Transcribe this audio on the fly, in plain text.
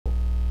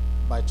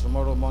by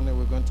tomorrow morning,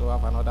 we're going to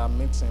have another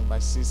meeting by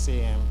 6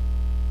 a.m.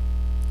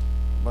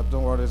 But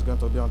don't worry, it's going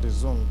to be on the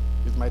Zoom.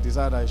 It's my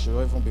desire that it should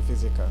even be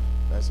physical.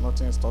 There's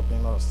nothing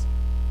stopping us,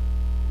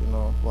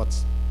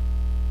 but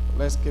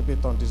let's keep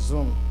it on the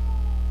Zoom.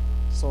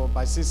 So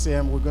by 6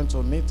 a.m., we're going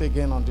to meet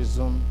again on the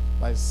Zoom.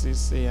 By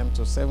 6 a.m.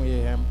 to 7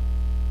 a.m.,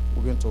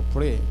 we're going to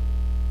pray.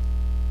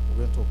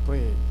 We're going to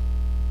pray.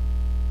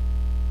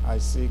 I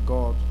see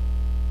God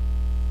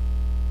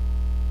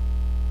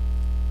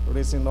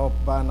raising up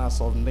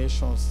banners of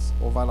nations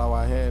over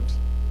our head.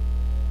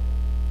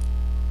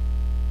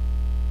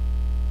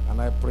 And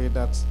I pray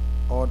that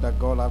all that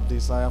God has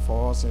desire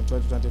for us in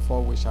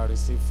 2024, we shall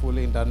receive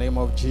fully in the name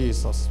of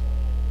Jesus.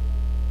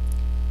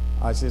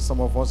 I see some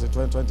of us in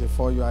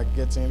 2024, you are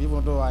getting,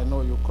 even though I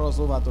know you cross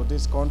over to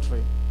this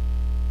country,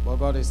 but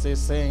God is still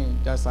saying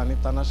there's an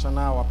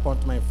international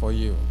appointment for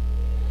you.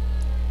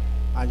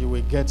 And you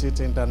will get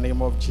it in the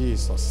name of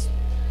Jesus.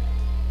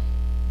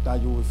 That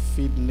you will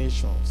feed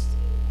nations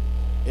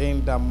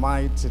in the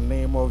mighty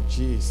name of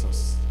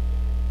Jesus.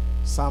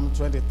 Psalm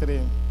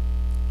 23,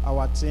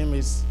 our theme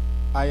is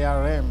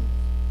IRM.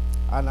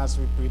 And as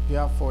we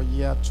prepare for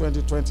year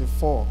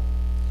 2024,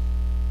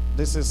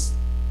 this is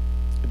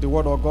the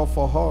word of God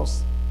for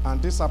us.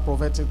 And this is a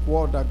prophetic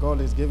word that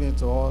God is giving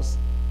to us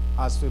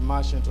as we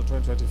march into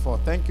 2024.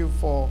 Thank you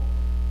for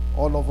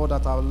all of you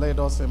that have led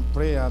us in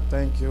prayer.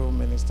 Thank you,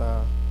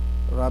 Minister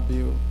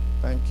Rabiu.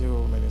 Thank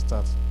you,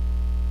 Minister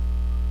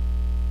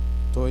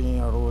Toyin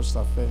Arosh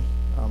Safe,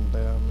 and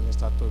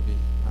Minister Toby,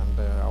 and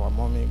our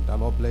mommy. The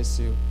Lord bless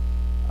you.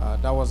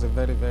 That was a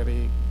very,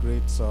 very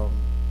great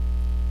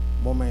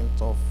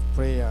moment of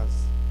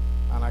prayers.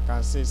 And I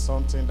can see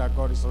something that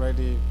God is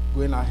already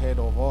going ahead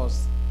of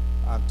us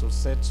and to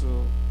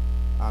settle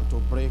and to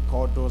break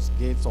all those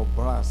gates of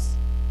brass.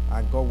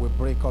 And God will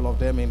break all of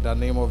them in the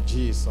name of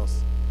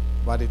Jesus.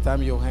 By the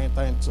time you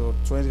enter into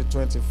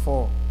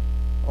 2024,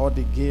 all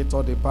the gates,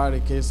 all the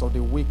barricades of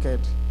the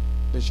wicked,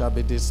 they shall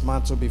be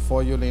dismantled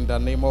before you in the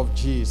name of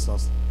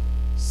Jesus.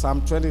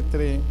 Psalm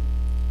 23,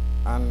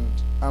 and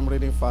I'm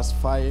reading verse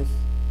 5,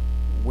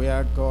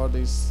 where God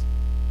is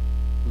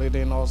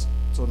leading us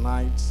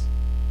tonight,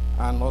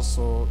 and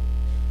also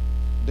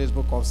this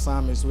book of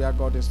Psalms is where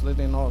God is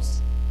leading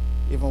us,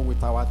 even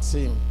with our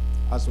team,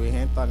 as we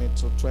enter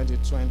into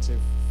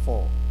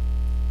 2024.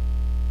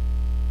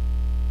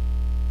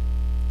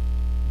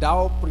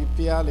 Thou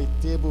prepare a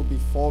table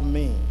before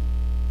me.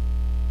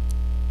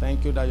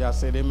 Thank you that you have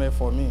said amen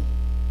for me.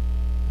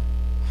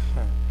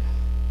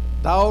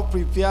 Thou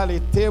prepare a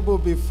table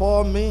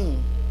before me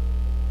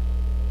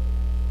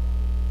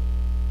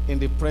in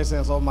the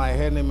presence of my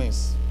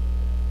enemies.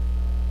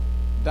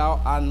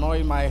 Thou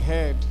anoint my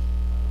head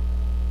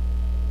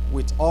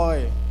with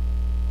oil,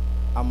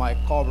 and my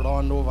cup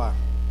run over.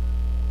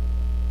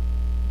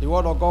 The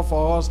word of God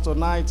for us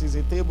tonight is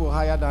a table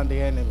higher than the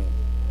enemy.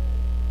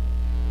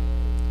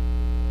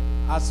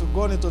 As we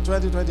go into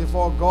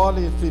 2024, God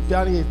is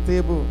preparing a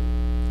table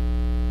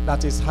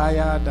that is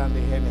higher than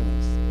the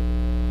enemies.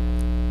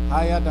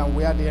 Higher than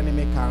where the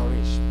enemy can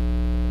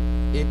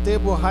reach. A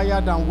table higher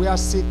than where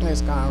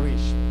sickness can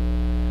reach.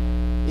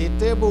 A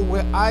table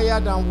higher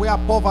than where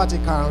poverty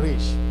can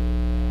reach.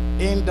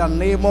 In the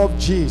name of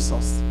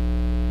Jesus.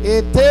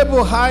 A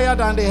table higher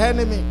than the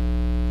enemy.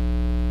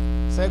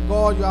 Say,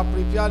 God, you have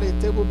prepared a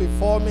table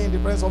before me in the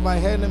presence of my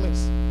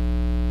enemies.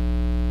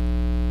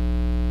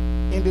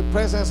 In the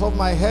presence of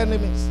my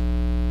enemies,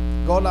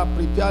 God has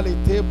prepared a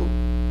table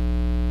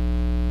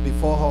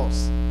before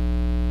us.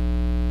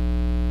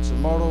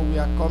 Tomorrow we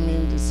are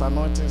coming this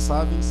anointing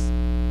service.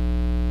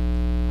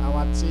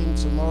 Our theme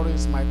tomorrow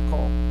is my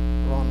cup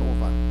run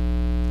over.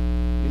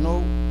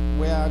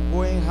 We are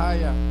going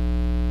higher.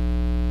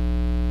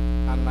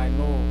 And I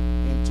know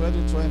in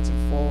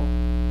 2024,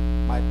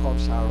 my cup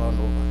shall run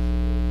over.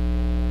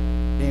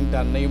 In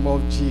the name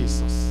of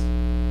Jesus.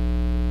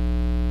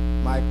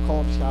 My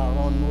cup shall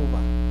run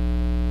over.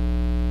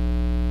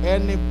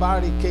 Any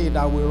barricade,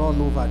 I will run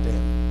over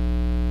them.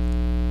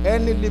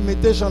 Any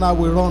limitation, I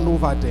will run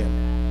over them.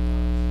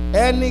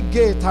 Any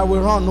gate, I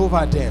will run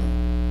over them.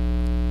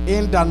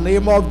 In the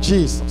name of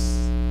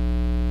Jesus.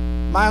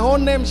 My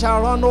own name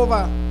shall run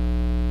over.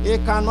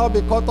 It cannot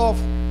be cut off.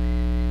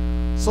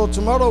 So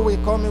tomorrow we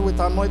come in with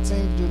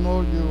anointing.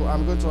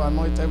 I'm going to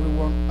anoint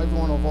everyone. Every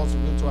one of us is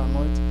going to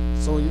anoint.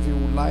 So if you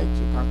would like,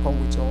 you can come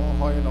with your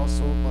own oil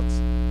also. But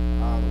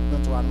we're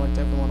going to anoint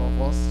every one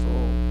of us. So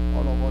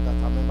all of us that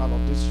are members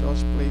of this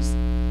church, please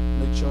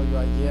make sure you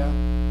are here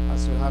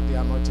as we have the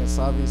anointing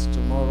service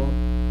tomorrow.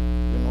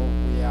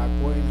 We are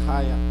going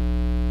higher.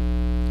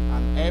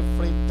 And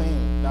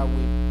everything that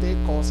will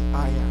take us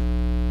higher,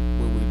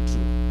 we will do.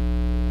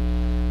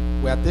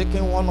 We are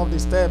taking one of the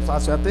steps.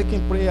 As we are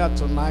taking prayer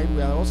tonight,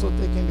 we are also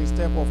taking the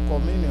step of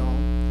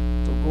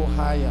communion to go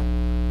higher.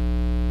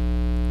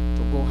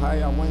 To go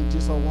higher. When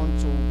Jesus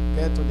wants to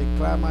get to the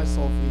climax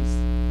of his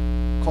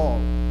call,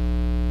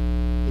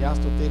 he has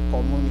to take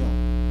communion.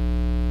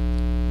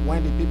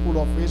 When the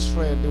people of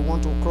Israel, they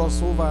want to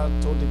cross over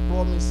to the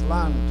promised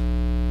land,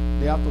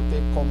 they have to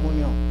take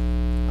communion.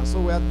 And so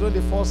we are doing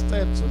the first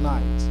step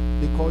tonight,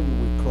 because you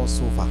will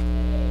cross over.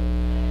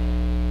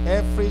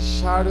 Every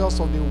chariot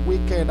of the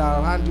wicked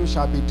around you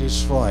shall be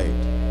destroyed.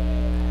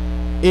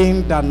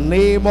 In the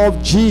name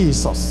of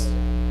Jesus.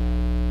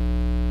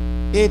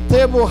 A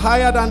table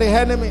higher than the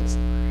enemies.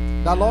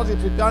 The Lord is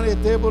preparing a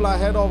table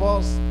ahead of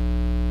us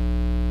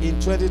in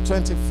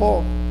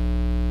 2024.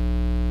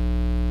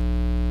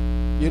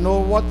 You know,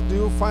 what do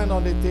you find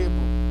on the table?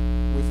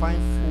 We find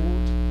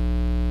food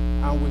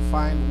and we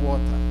find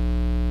water.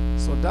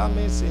 So that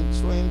means in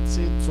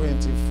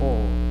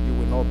 2024, you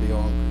will not be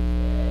hungry.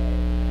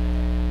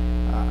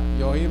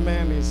 Your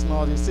amen is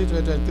not, it's still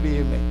 2023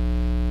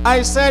 amen.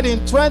 I said in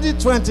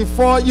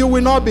 2024, you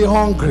will not be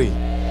hungry.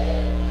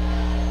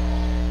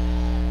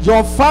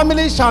 Your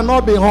family shall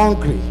not be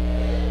hungry.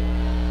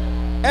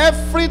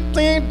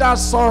 Everything that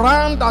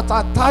surrounds, that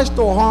attached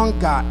to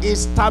hunger,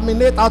 is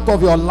terminated out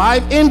of your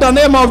life in the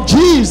name of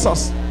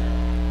Jesus.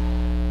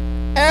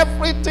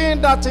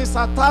 Everything that is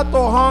attached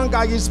to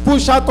hunger is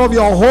pushed out of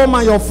your home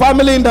and your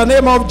family in the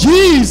name of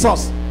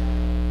Jesus.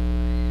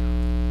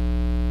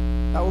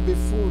 That will be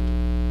food.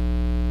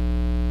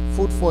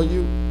 Food for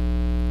you.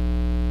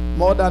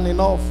 More than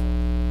enough.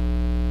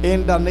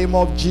 In the name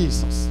of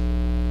Jesus.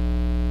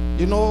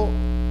 You know,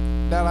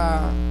 there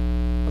are,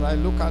 when I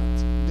look at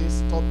this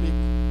topic,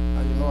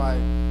 and you know,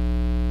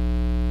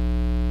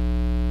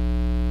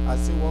 I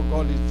see what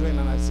God is doing,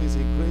 and I see it's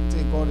a great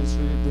thing God is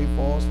really doing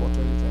for us for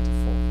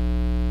 2024.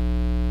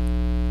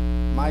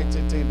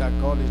 Mighty thing that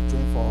God is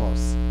doing for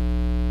us.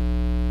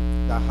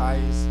 The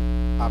eyes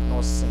have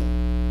not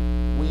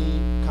seen. We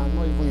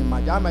cannot even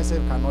imagine. I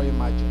myself cannot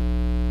imagine.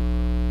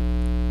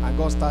 And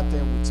God started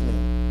with me.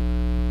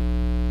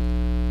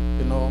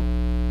 You know,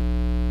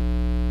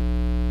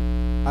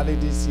 early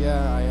this year,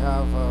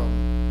 I've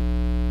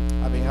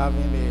been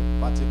having a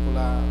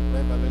particular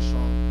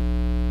revelation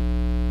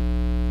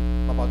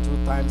about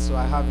 2 times. So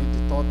I have it the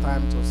 3rd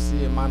time to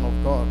see a man of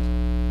God.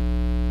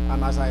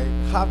 And as I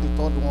have the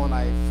 3rd one,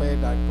 I felt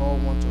that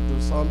God wants to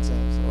do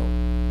something. So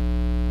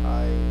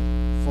I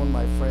phoned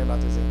my friend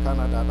that is in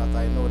Canada, that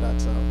I know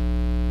that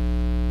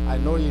I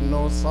know he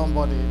knows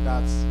somebody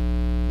that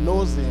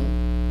knows him,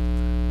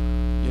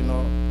 you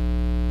know.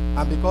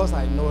 And because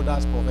I know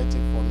that's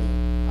prophetic for me,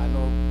 I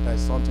know there's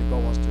something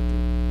God wants to do.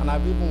 And I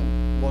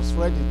even was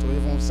ready to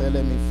even say,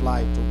 let me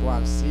fly to go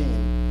and see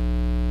him.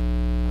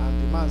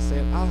 And the man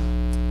said,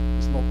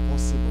 it's not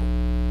possible.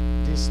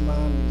 This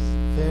man is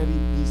very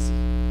busy.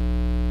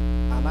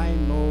 And I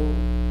know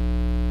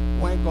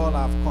when God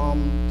have come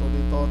to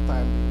the 3rd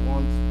time, he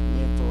wants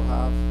me to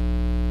have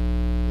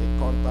a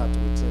contact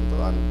with him.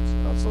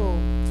 And so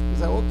he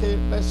said, okay,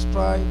 let's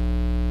try.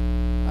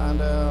 And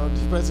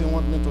the person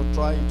wanted me to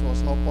try. It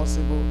was not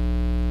possible.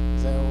 He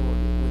said,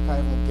 we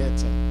can't even get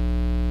him.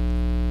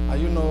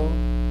 And you know,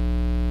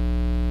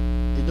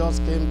 he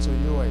just came to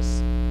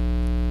US.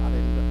 And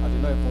I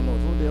did not even know.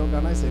 So they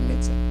organized a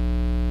meeting.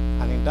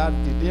 And in that,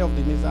 the day of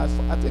the meeting,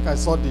 I think I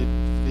saw the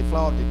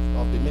flower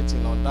of the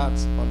meeting on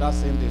that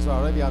same day. So I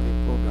already have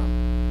a program.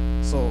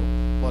 So,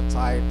 but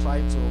I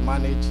tried to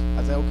manage.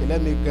 I said, okay,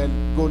 let me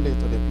go late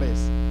to the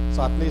place.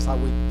 So at least I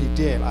will be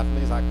there. At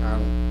least I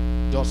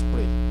can just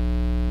pray.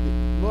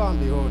 Lo and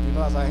behold, you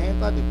know, as I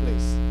entered the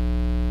place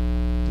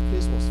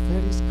was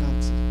very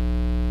scanty.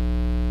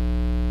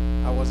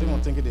 I was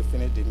even thinking they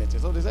finished the meeting.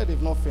 So they said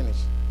they've not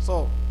finished.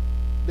 So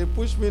they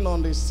pushed me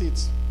on the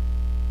seat,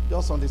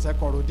 just on the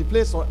 2nd row. The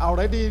place was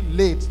already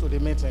late to the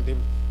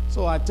meeting.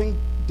 So I think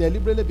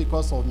deliberately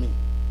because of me,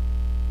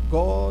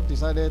 God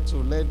decided to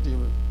let the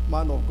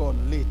man of God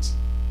late.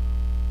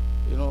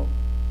 You know,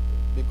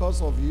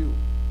 because of you,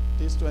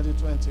 this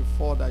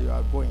 2024 that you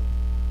are going,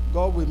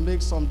 God will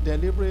make some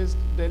deliberate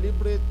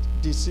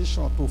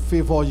decision to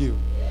favor you.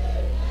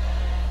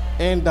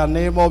 In the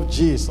name of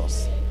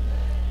Jesus.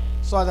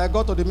 So as I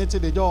got to the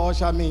meeting, they just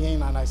ushered me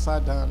in and I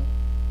sat down.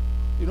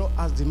 You know,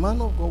 as the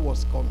man of God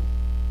was coming,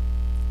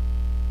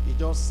 he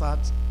just sat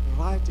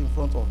right in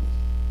front of me.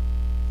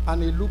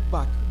 And he looked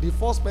back. The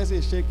first person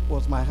he shook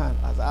was my hand.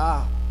 I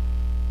said,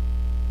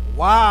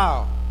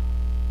 wow.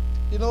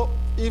 You know,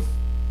 if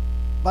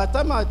by the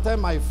time I tell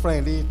my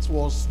friend,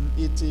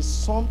 it is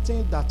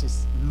something that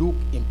is look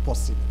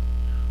impossible.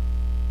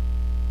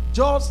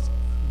 Just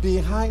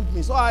behind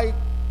me. So I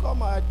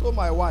told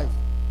my wife,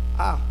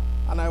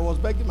 and I was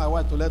begging my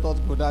wife to let us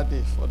go that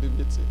day for the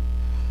meeting.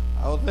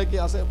 I was begging,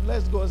 I said,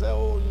 let's go. I said,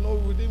 oh, you know,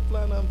 we didn't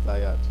plan, I'm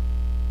tired.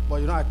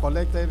 But you know, I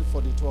collected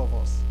for the 2 of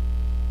us.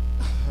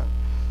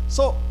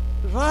 So,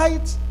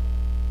 right,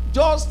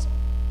 just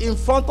in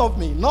front of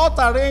me, not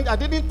arranged. I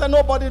didn't tell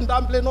nobody in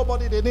that place,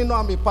 nobody, they didn't know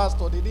I'm a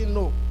pastor, they didn't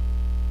know.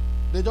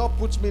 They just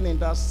put me in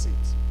that seat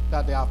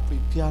that they have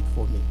prepared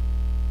for me.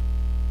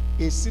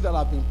 A seat that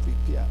have been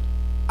prepared.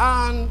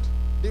 And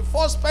the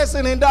first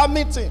person in that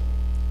meeting.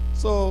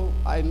 So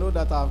I know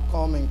that I've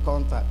come in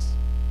contact.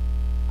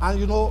 And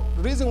you know,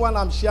 the reason why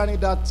I'm sharing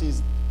that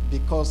is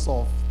because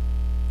of,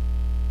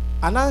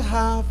 and I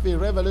have a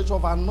revelation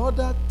of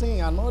another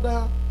thing,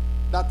 another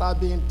that I've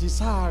been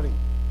desiring.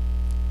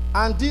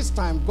 And this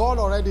time, God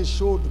already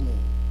showed me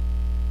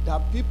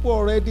that people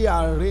already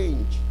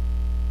arrange.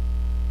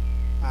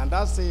 And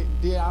that's it.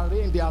 They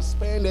arrange, they have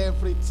spent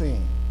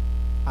everything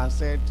and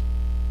said,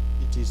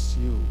 it is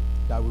you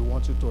that we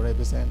want you to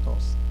represent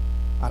us.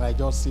 And I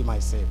just see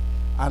myself.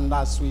 And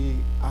as we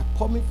are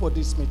coming for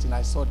this meeting,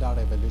 I saw that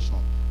revelation.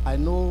 I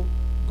know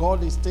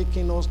God is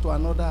taking us to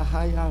another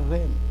higher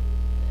realm.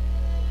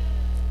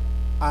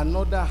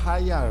 Another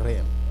higher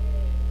realm.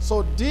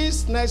 So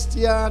this next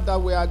year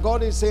that we are,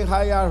 God is saying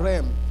higher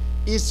realm,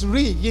 is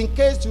real, in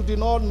case you did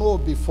not know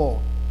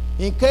before.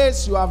 In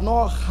case you have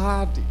not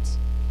heard it,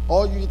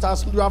 or you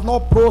have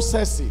not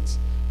processed it,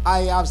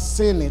 I have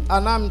seen it.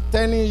 And I'm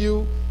telling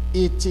you,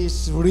 it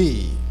is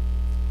real.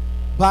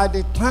 By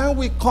the time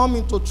we come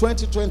into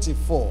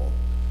 2024,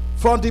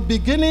 from the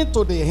beginning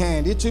to the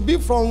end, it will be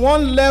from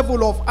one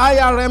level of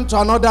IRM to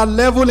another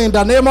level in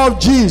the name of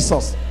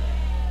Jesus.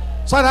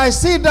 So I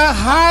see that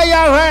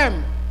higher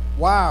realm.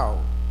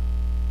 Wow.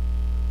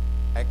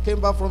 I came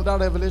back from that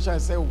revelation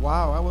and said,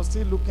 wow, I was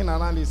still looking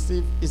around to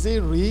see, is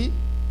it real?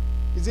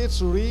 Is it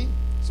real?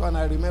 So, and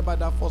I remember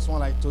that first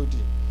one I told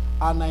you.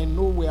 And I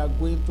know we are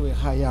going to a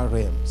higher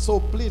realm. So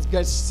please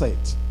get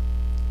set.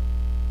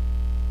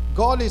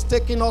 God is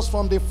taking us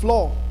from the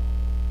floor.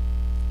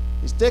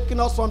 He's taking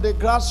us from the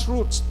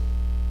grassroots.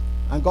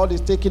 And God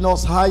is taking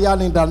us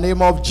higher in the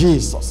name of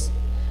Jesus.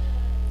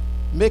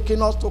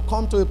 Making us to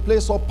come to a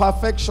place of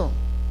perfection.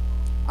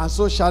 And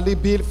so shall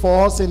it be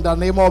for us in the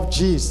name of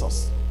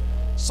Jesus.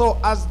 So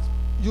as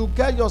you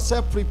get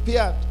yourself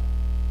prepared,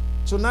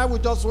 tonight we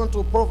just want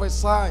to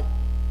prophesy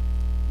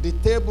the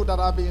table that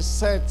have been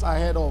set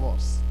ahead of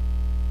us.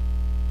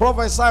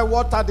 Prophesy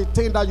what are the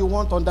things that you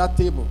want on that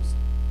table.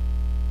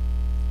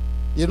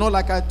 You know,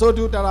 like I told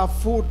you, there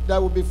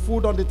will be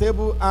food on the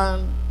table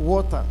and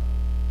water.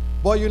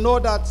 But you know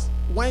that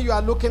when you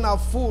are looking at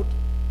food,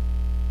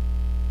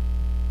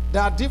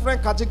 there are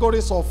different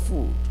categories of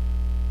food.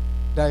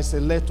 There is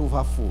a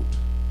leftover food.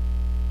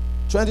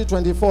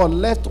 2024,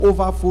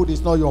 leftover food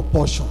is not your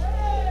portion.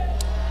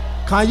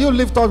 Can you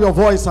lift up your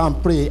voice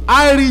and pray?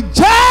 I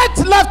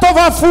reject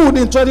leftover food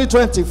in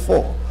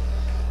 2024.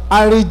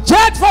 I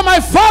reject for my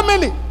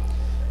family.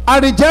 I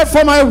reject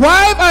for my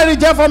wife. I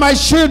reject for my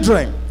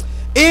children.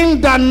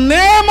 In the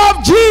name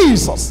of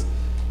Jesus,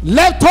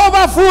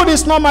 leftover food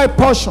is not my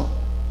portion.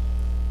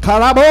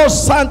 Karabo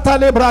Santa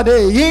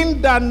Lebrade.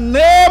 In the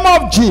name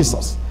of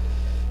Jesus.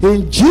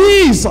 In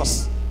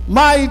Jesus'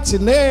 mighty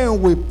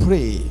name we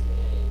pray.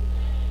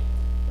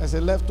 There's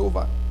a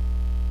leftover.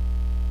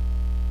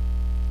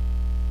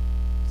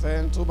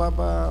 Saying to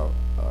Baba,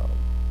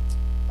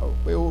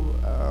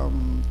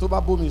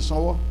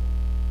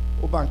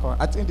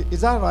 I think,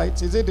 is that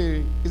right? Is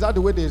that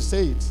the way they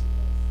say it?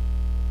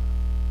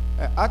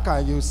 How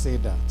can you say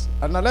that?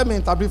 And now let me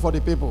interpret for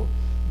the people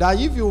that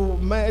if you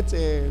met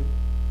the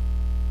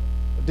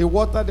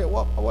water,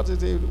 what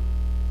is it?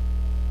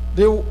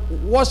 The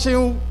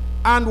washing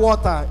hand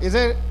water, is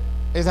a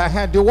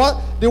hand? The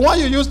one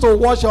you used to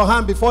wash your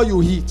hand before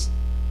you eat.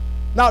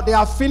 Now they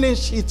are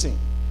finished eating.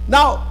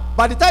 Now,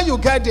 by the time you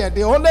get there,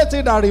 the only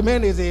thing that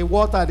remains is the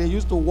water they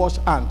used to wash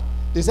hand.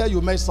 They say you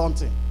made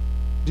something.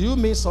 Do you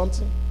mean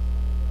something?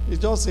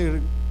 It's just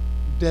a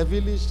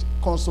devilish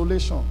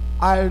consolation.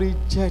 I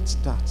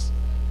reject that.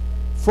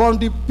 From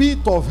the pit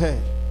of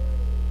hell.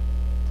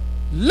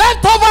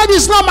 Leftover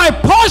is not my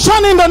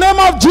portion in the name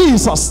of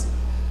Jesus.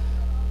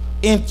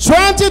 In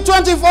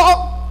 2024,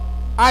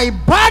 I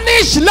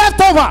banish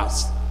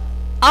leftovers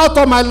out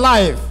of my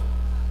life.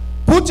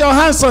 Put your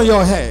hands on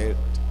your head.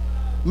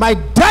 My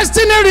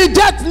destiny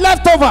reject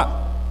leftover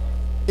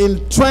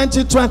in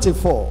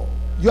 2024.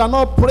 You are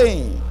not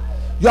praying.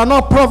 You are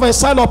not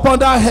prophesying upon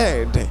that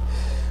head.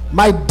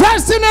 My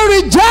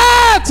destiny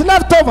reject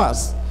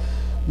leftovers.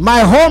 My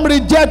home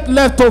reject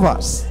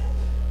leftovers.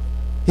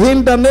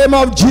 In the name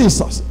of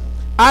Jesus.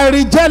 I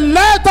reject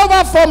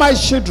leftover for my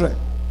children.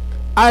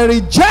 I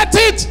reject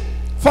it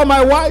for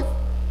my wife.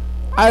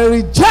 I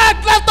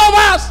reject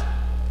leftovers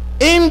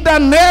in the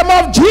name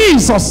of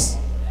Jesus.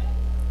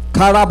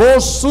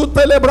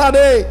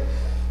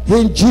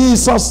 In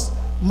Jesus'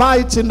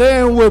 mighty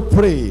name we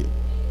pray.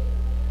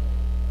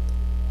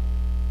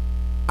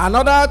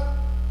 Another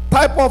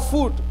type of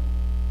food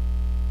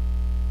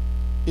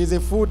is a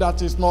food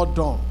that is not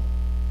done.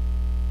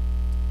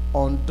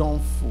 Undone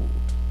food.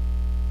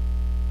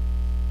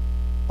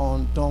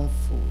 Undone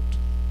food.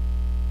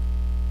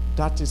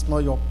 That is not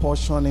your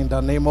portion in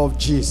the name of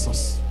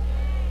Jesus.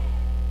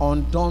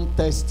 Undone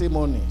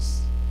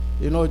testimonies.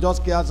 You know,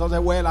 just care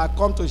something. Well, I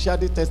come to share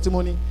this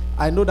testimony.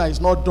 I know that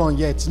it's not done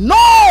yet.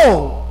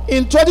 No!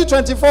 In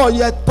 2024,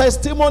 your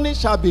testimony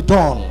shall be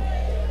done.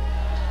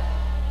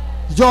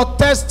 Your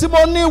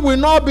testimony will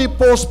not be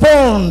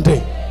postponed.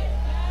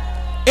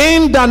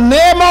 In the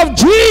name of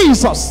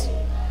Jesus.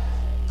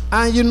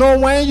 And you know,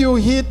 when you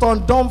eat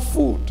undone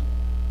food,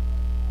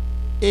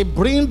 it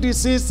brings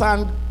disease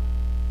and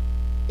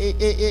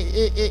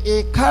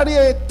it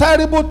carry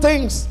terrible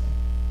things.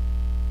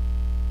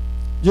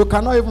 You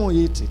cannot even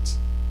eat it.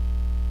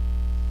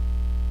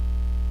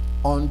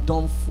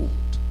 Undone food.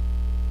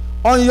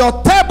 On your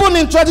table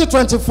in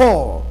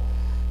 2024,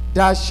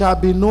 There shall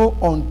be no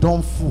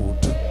undone food.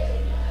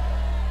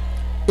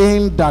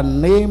 In the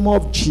name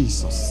of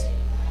Jesus.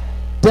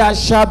 There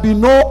shall be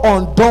no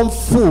undone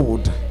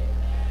food.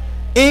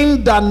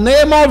 In the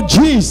name of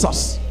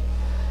Jesus.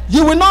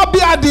 You will not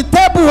be at the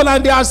table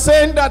and they are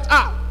saying that,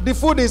 the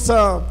food is,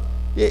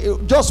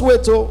 just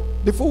wait till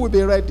the food will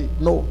be ready.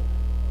 No.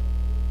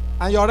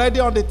 And you're already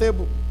on the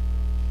table.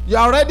 You're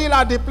already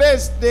at the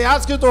place. They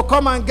ask you to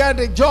come and get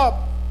a job.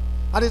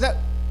 And they said,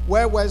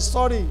 well,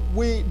 sorry,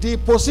 the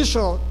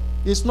position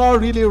is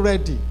not really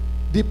ready.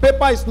 The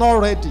paper is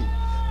not ready.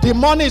 The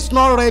money is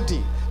not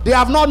ready. They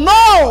have not.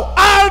 No,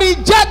 I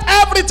reject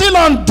everything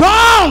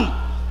undone.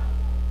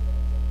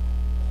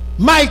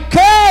 My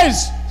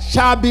case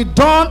shall be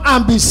done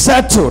and be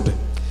settled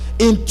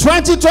in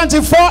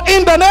 2024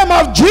 in the name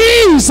of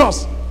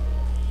Jesus.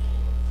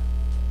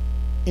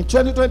 In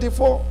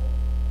 2024,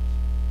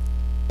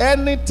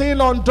 anything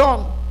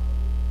undone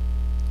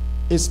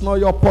is not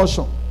your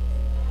portion.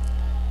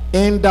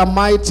 In the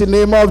mighty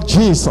name of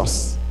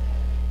Jesus.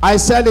 I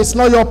said it's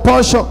not your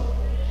portion.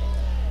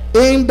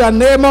 In the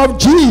name of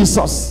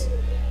Jesus.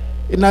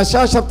 In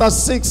Isaiah chapter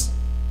 6,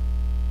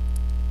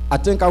 I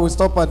think I will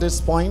stop at this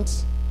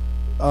point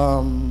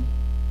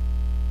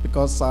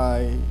because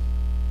I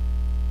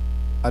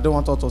don't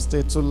want us to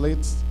stay too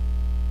late.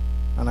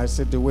 And I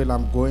said the way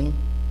I'm going,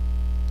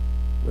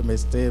 we may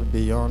stay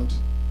beyond,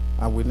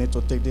 and we need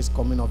to take this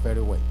coming up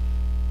very well.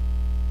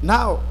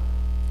 Now,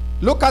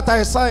 look at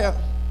Isaiah.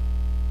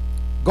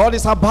 God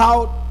is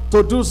about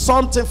to do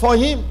something for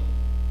him.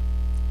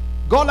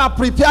 God has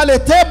prepared a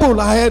table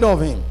ahead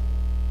of him,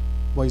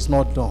 but it's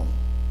not done.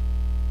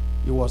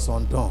 It was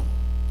undone.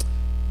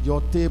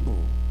 Your table,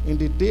 in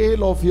the day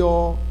of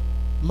your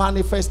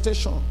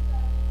manifestation,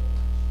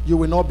 you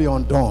will not be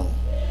undone.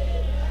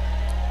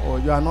 Oh,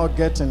 you are not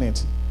getting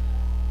it.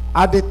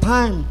 At the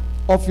time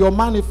of your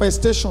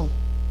manifestation,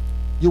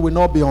 you will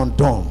not be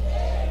undone.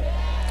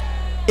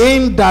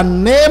 In the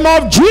name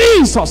of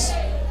Jesus.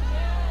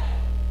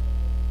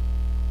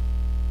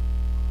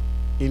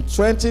 In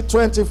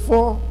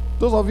 2024,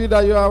 those of you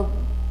that you are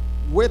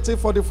waiting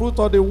for the fruit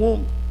of the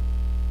womb,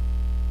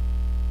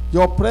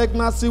 your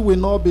pregnancy will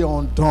not be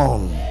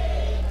undone.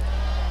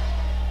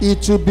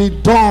 It will be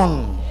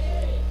done.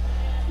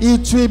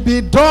 It will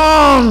be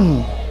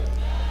done.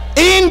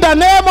 In the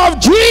name of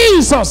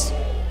Jesus.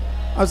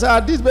 I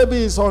said, this baby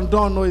is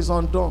undone. No, it's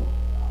undone.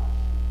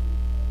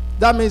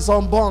 That means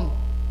unborn.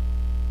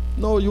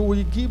 No, you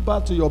will give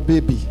birth to your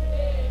baby.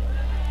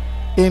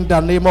 In the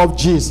name of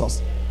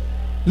Jesus.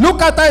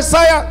 Look at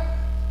Isaiah.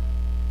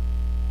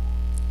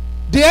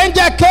 The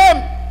angel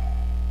came.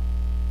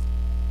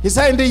 He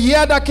said, in the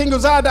year that King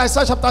Uzziah died,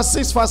 Isaiah chapter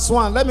 6 verse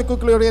 1. Let me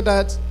quickly read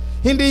that.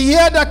 In the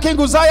year that King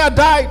Uzziah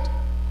died,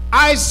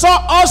 I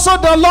saw also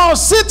the Lord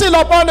sitting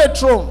upon a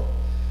throne.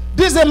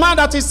 This is a man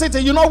that is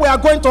sitting. You know, we are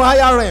going to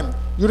higher realm.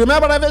 You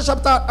remember Revelation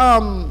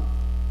chapter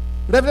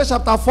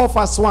 4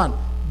 verse 1.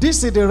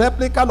 This is the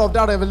replica of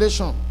that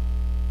revelation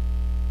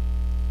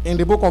in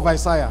the book of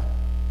Isaiah.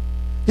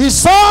 He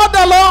saw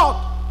the Lord.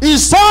 He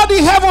saw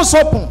the heavens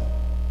open.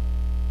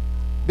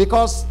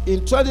 Because in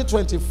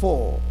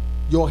 2024,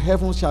 your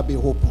heavens shall be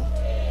opened.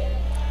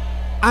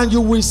 And you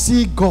will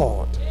see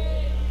God.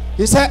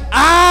 He said,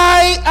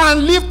 I am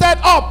lifted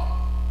up,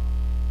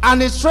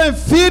 and his train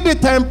filled the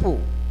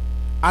temple.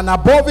 And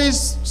above it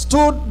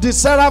stood the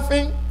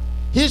seraphim.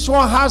 Each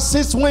one has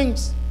 6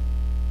 wings.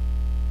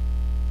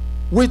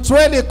 With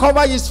twain he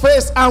covered his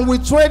face, and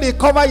with twain he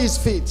covered his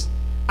feet.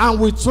 And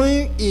with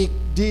twain he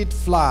did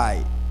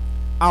fly.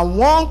 And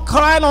one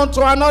cried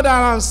unto another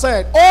and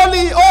said,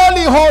 Holy,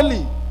 holy,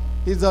 holy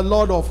is the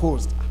Lord of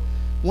hosts.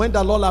 When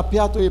the Lord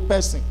appeared to a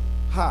person,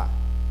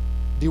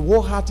 the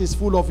whole heart is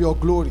full of your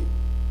glory.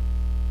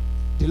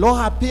 The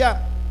Lord appeared.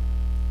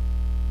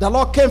 The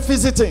Lord came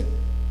visiting.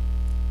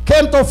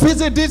 Came to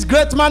visit this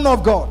great man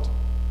of God.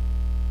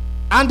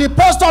 And the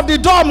post of the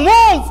door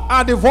moved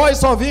at the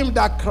voice of him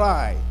that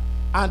cried.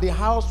 And the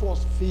house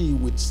was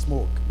filled with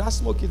smoke. That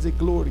smoke is a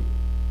glory.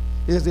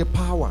 It is a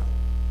power.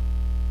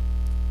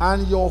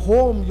 And your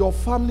home, your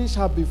family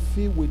shall be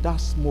filled with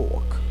that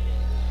smoke.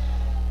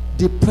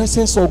 The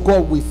presence of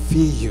God will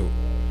fill you.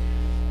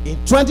 In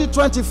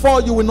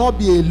 2024, you will not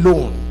be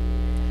alone.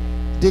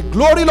 The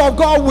glory of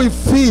God will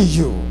fill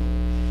you.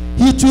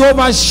 It will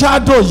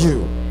overshadow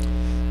you.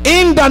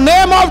 In the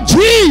name of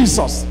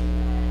Jesus.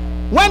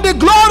 When the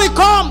glory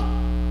comes,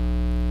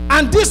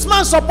 and this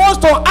man is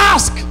supposed to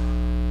ask,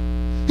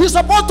 he's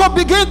supposed to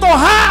begin to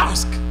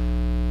ask.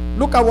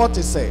 Look at what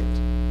he said.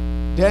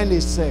 Then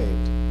he said,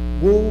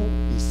 woe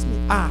is me.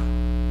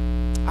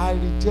 I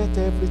reject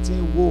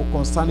everything woe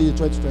concerning you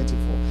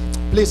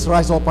 2024. Please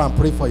rise up and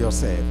pray for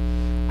yourself.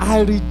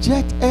 I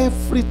reject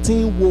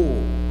everything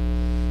woe.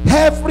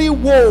 Every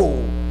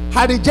woe.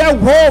 I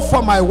reject woe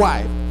for my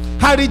wife.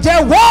 I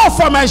reject woe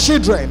for my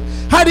children.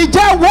 I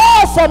reject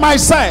woe for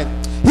myself.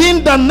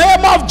 In the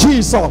name of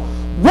Jesus.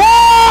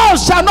 Woe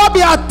shall not be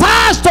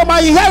attached to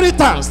my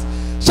inheritance.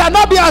 Shall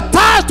not be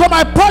attached to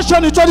my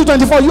portion in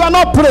 2024. You are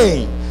not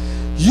praying.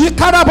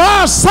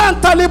 Yikaraba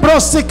Santa Libro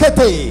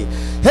Sikete.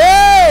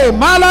 Hey,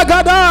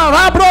 Malagada,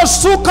 Rabro,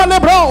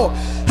 Sukalebro.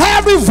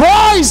 Every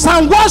voice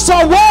and words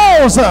of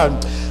woes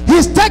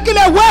is taken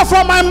away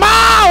from my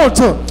mouth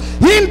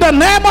in the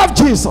name of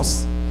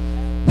Jesus.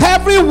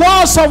 Every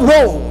words of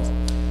woes,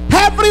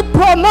 every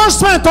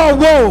pronouncement of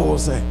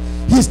woes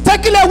is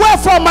taken away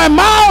from my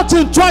mouth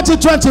in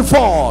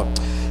 2024.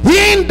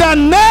 In the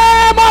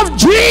name of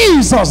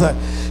Jesus.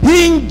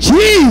 In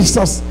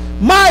Jesus'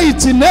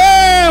 mighty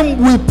name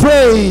we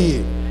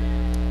pray.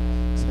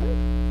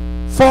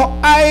 For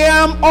I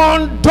am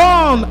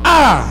undone.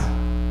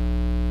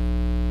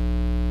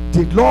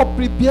 The Lord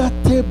prepared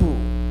a table,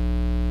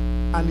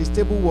 and his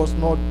table was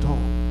not done.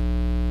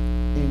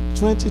 In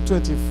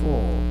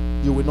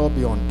 2024, you will not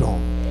be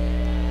undone.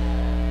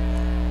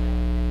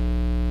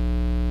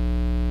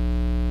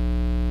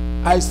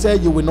 I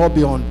said you will not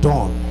be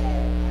undone.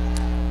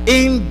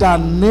 In the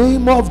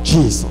name of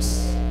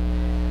Jesus.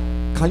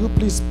 Can you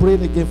please pray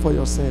again for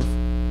yourself?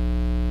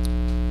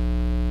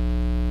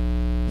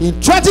 In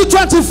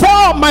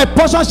 2024, my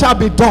portion shall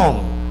be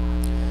done.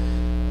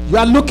 You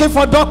are looking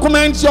for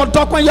documents, your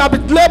document, you have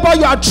been labored,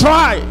 you are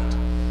tried,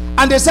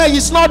 and they say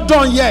it's not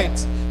done yet.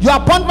 Your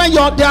appointment,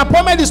 the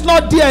appointment is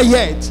not there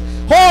yet.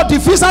 Oh, the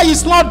visa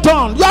is not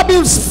done. You have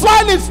been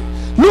filing,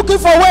 looking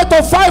for a way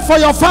to fight for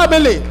your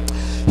family.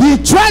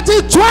 In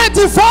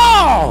 2024,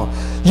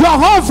 your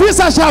whole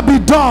visa shall be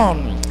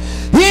done.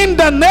 In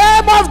the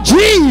name of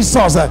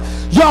Jesus,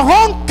 your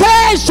own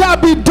case shall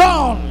be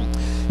done,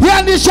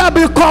 and it shall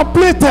be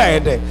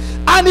completed,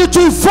 and it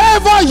will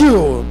favor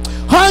you.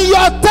 On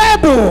your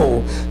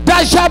table,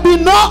 there shall be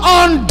no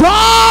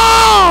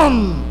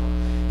undone.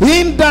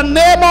 In the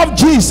name of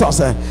Jesus.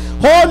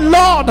 Oh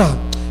Lord,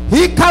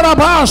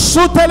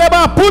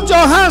 put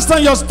your hands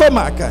on your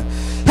stomach.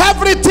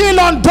 Everything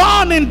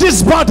undone in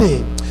this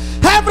body,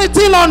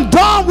 everything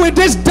undone with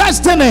this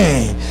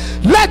destiny,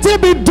 let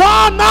it be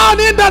done now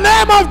in the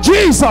name of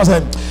Jesus.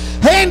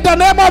 In the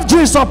name of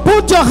Jesus,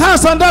 put your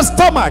hands on the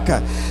stomach.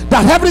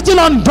 That everything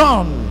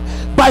undone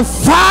by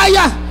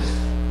fire,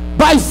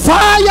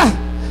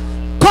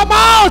 come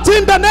out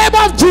in the name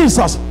of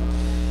Jesus.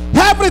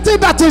 Everything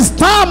that is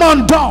time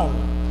undone,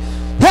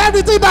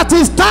 everything that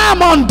is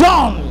time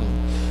undone,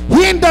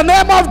 in the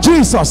name of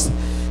Jesus.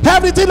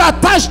 Everything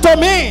attached to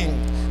me,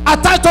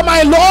 attached to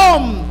my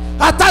home,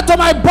 attached to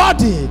my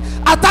body,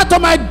 attached to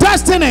my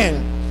destiny,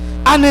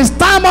 and it's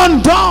time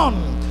undone.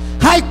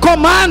 I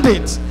command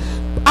it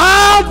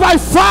out by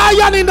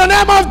fire in the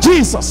name of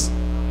Jesus.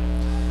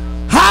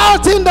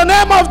 Out in the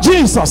name of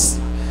Jesus.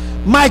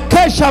 My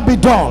case shall be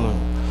done.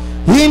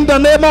 In the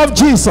name of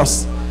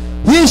Jesus.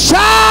 It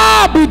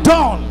shall be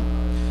done.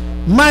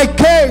 My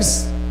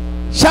case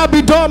shall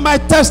be done. My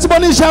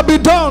testimony shall be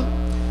done.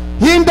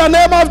 In the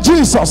name of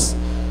Jesus.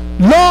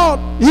 Lord,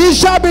 it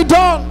shall be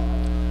done.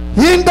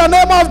 In the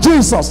name of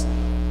Jesus.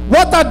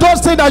 What are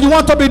those things that you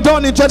want to be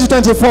done in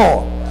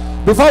 2024?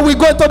 Before we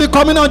go into the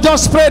communion,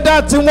 just pray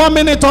that in 1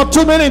 minute or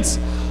 2 minutes.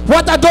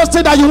 What are those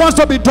things that you want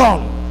to be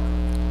done?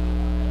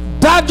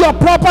 That your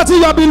property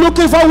you have been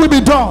looking for will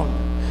be done.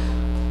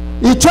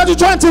 In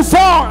 2024,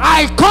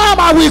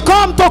 I will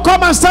come to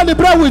come and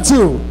celebrate with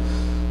you.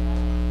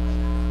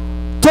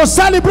 To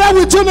celebrate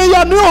with you in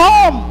your new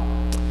home.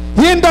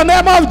 In the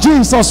name of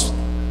Jesus.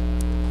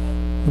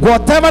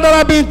 Whatever that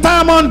have been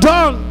time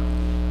undone,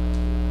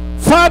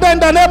 Father, in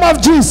the name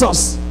of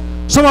Jesus.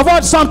 Some of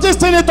us, something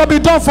still need to be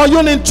done for you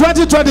in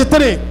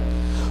 2023.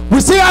 We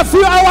still have a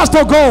few hours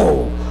to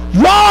go.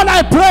 Lord,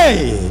 I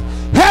pray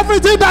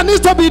everything that needs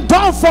to be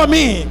done for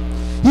me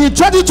in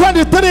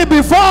 2023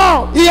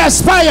 before it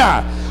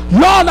expires,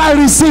 Lord, I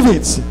receive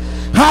it.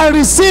 I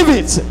receive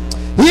it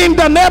in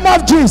the name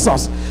of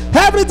Jesus.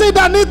 Everything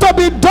that needs to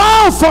be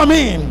done for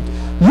me,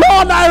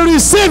 Lord, I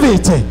receive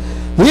it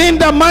in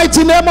the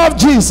mighty name of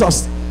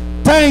Jesus.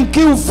 Thank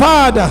you,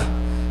 Father.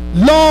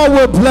 Lord,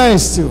 we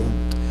bless you.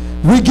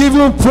 We give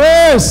you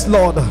praise,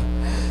 Lord.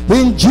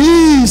 In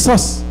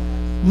Jesus'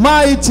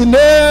 mighty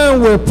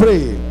name we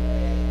pray.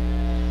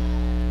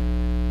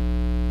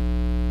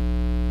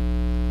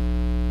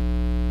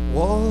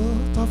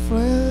 What a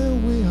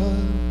friend we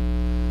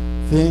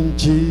have in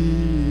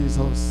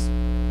Jesus.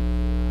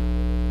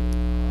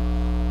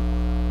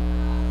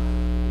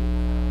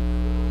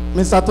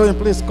 Mr. Toyin,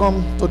 please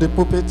come to the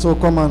pulpit to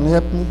come and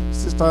help me.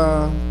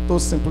 Sister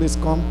Tosin, please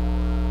come.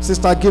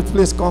 Sister Gift,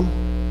 please come.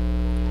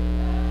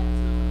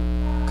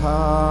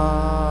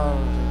 Carry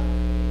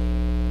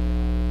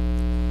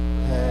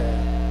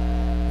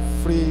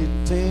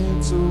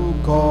everything to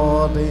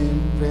God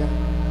in prayer.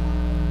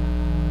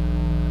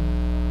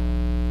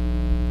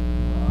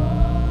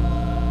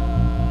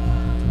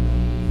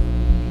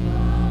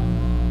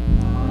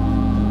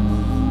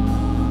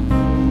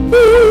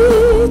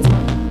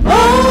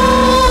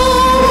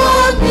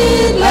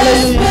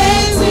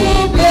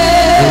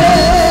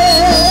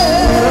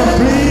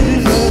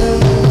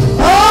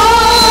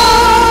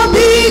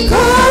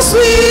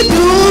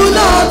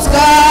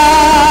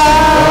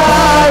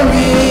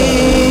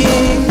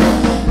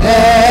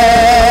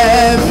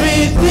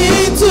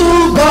 Everything to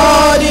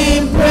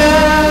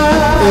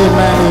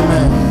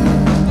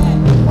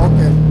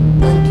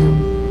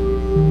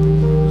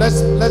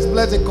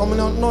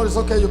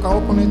can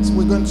open it.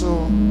 We're going to,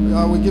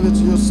 we'll give it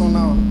to you soon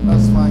now.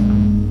 That's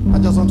fine. I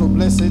just want to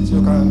bless it.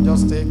 You can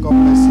just take. God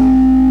bless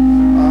you.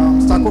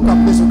 Mr. Kuka,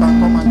 please, you can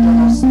come and join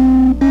us.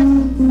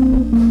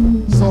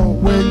 So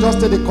we'll just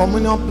take the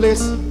communion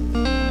place.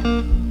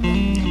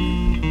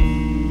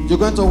 You're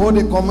going to hold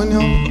the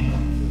communion,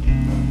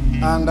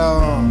 and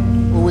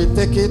we will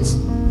take it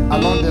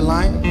along the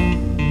line.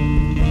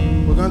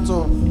 We're going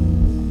to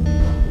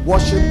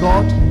worship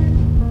God,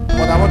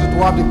 but I want you to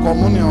have the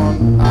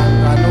communion, and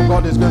I know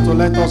God is going to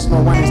let us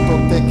know when it's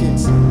to take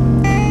it.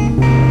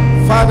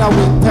 Father,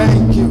 we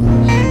thank you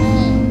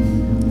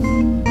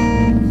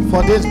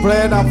for this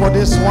bread and for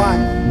this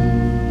wine.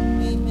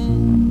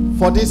 Amen.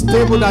 For this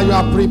table that you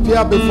have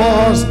prepared before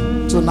us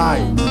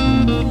tonight.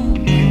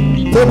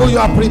 Table you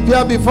have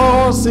prepared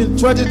before us in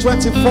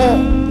 2024.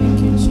 Thank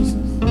you, Jesus.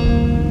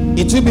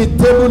 It will be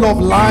table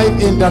of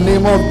life in the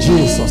name of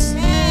Jesus.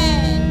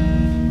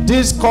 Amen.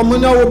 This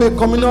communion will be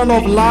communion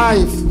of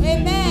life.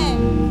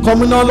 Amen.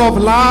 Communion of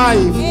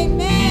life.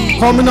 Amen.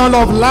 Communion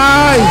of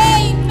life.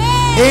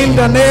 Amen. In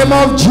the name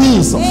of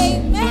Jesus.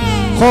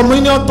 Amen.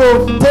 Communion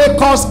to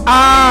take us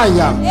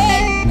higher.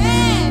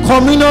 Amen.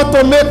 Communion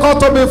to make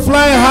us to be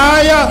flying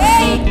higher.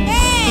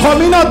 Amen.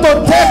 Communion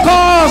to take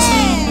us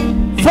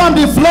from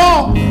the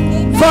floor,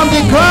 from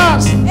the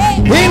grass. Amen.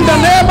 In the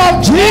name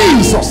of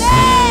Jesus.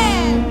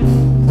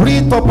 Amen.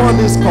 Breathe upon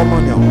this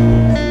communion.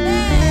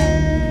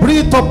 Amen.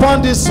 Breathe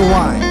upon this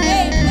wine.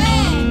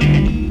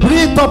 Amen.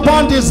 Breathe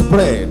upon this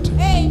bread.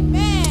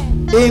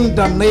 Amen. In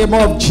the name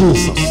of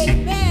Jesus.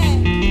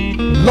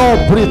 Amen.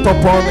 Lord, breathe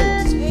upon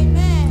it.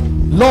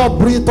 Amen. Lord,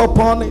 breathe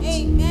upon it.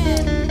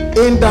 Amen.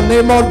 In the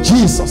name of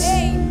Jesus.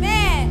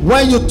 Amen.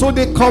 When you took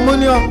the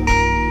communion,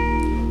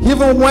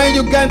 even when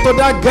you get into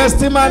that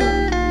Gethsemane,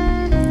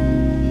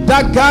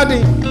 that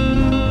garden,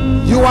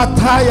 you are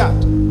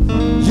tired,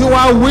 you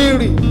are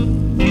weary,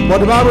 but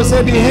the Bible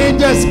said the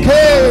angels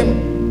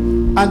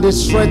came and they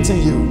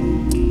strengthened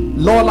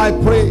you. Lord, I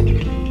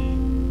pray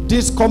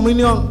this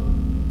communion,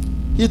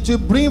 it will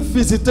bring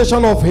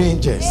visitation of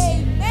angels.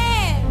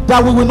 Amen.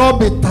 That we will not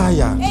be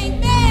tired.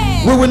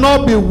 Amen. We will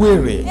not be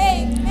weary.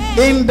 Amen.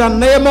 In the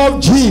name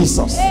of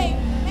Jesus.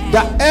 Amen.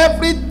 That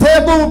every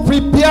table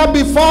prepared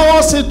before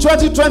us in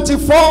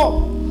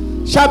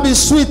 2024 shall be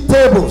sweet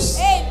tables.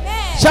 Amen.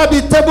 Shall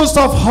be tables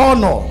of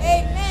honor.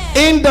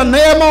 Amen. In the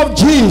name of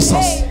Jesus.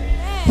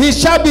 Amen. He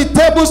shall be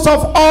tables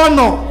of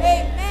honor.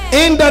 Amen.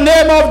 In the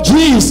name of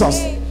Jesus.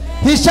 Amen.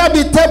 He shall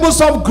be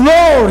tables of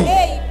glory.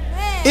 Amen.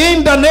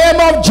 In the name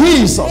of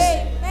Jesus.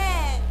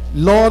 Amen.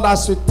 Lord,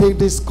 as we take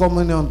this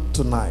communion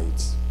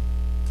tonight,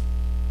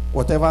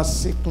 whatever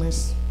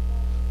sickness,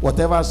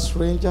 whatever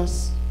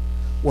strangers,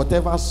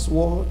 whatever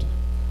sword,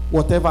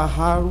 whatever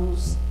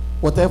arrows,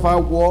 whatever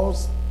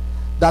walls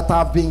that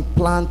have been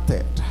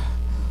planted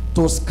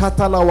to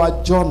scatter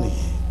our journey,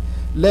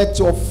 let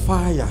your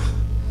fire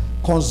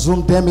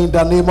consume them in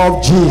the name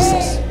of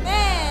Jesus.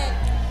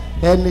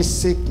 Amen. Any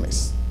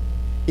sickness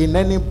in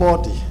any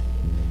body,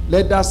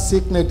 let that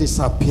sickness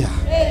disappear.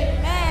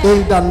 Amen.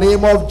 In the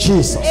name of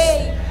Jesus.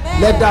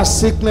 Amen. Let that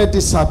sickness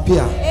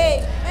disappear.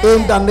 Amen.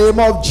 In the name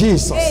of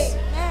Jesus. Amen.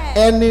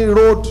 Any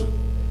road,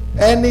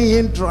 any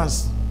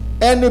hindrance,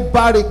 any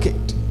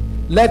barricade,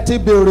 let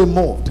it be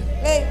removed.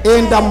 Amen.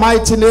 In the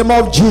mighty name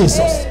of Jesus.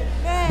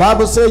 Amen.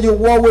 Bible says you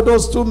walk with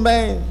those two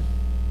men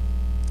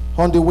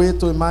on the way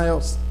to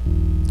Emmaus,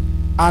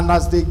 and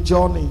as they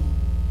journey,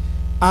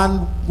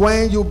 and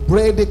when you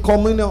break the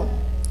communion,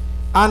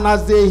 and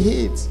as they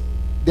eat,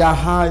 their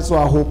eyes were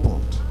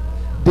opened.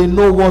 They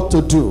know what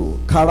to do.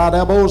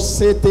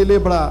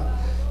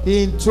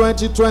 In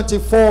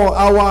 2024,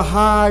 our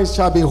eyes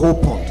shall be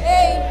opened.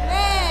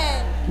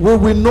 Amen. We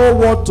will know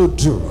what to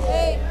do.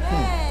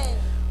 Amen.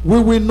 We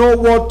will know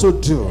what to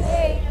do.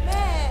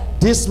 Amen.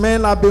 These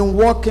men have been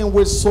working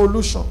with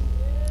solution.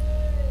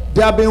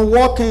 They have been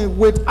working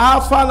with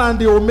Alpha and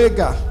the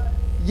Omega,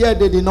 yet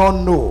they did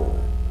not know.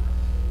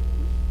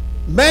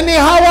 Many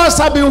hours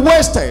have been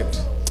wasted.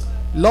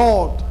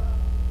 Lord,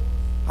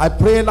 I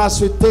pray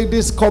as we take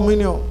this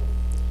communion,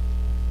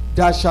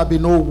 there shall be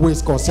no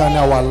waste concerning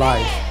our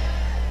life.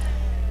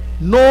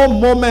 No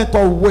moment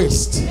of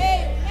waste.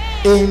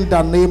 In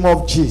the name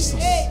of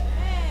Jesus.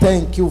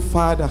 Thank you,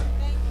 Father.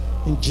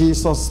 In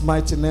Jesus'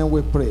 mighty name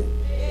we pray.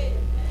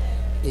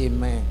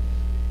 Amen.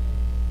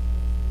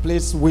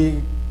 Please,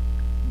 we're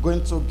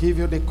going to give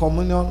you the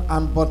communion,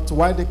 but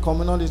while the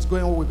communion is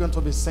going, we're going to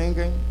be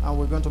singing and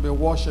we're going to be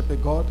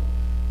worshiping God.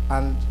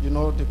 And you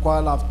know, the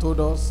choir have told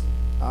us,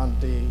 and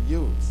the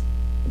youth,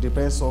 in the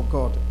presence of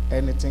God,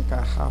 anything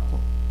can happen.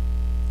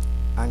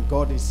 And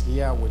God is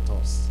here with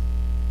us.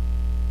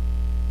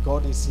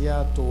 God is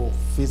here to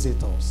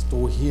visit us,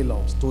 to heal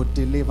us, to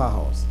deliver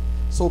us.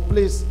 So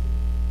please,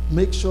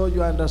 make sure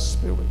you are in the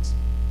spirit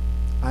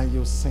and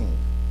you sing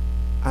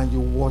and you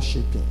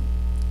worship Him.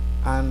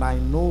 And I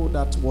know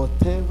that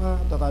whatever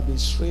that have been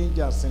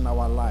strangers in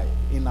our life,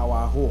 in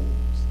our homes,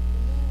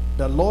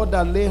 the Lord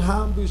that lay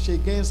ambush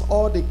against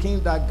all the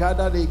kings that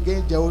gathered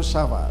against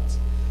Jehoshaphat,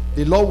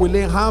 the Lord will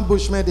lay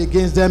ambushment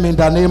against them in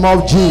the name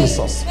of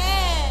Jesus.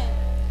 Amen.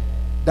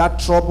 That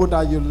trouble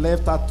that you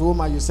left at home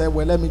and you said,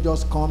 well, let me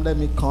just come, let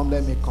me come,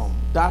 let me come.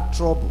 That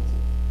trouble,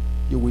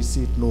 you will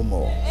see it no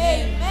more.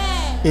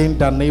 Amen. In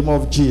the name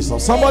of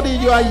Jesus. Somebody,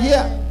 you are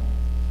here.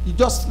 You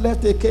just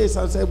left a case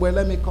and said, well,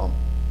 let me come.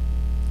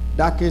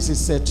 That case is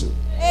settled.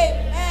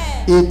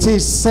 Amen. It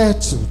is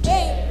settled.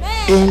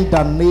 Amen. In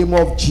the name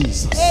of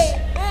Jesus.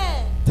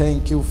 Amen.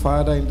 Thank you,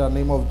 Father, in the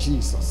name of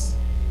Jesus.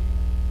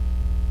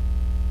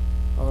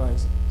 All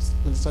right.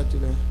 Minister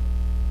Julia.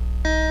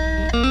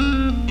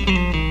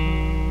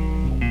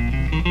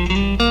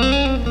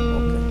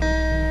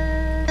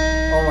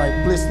 All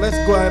right, please, let's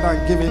go ahead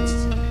and give it.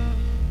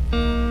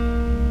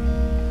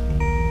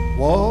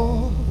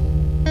 What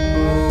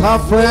a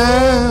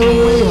friend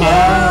we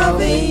have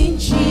in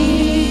Jesus.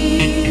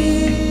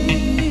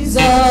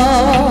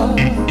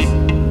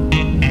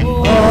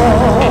 All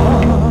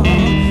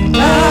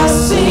our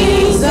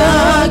sins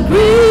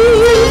agree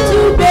to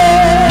bear.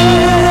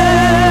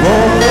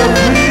 What a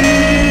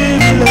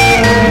privilege.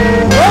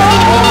 All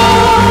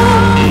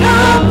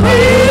our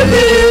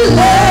privilege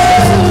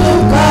to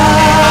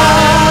carry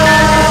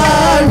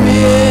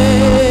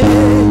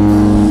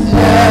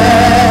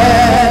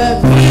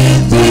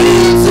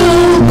everything to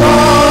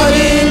God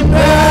in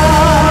prayer.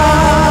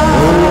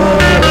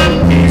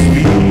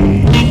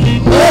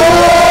 Oh,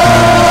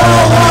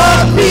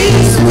 what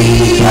peace we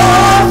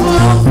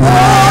offer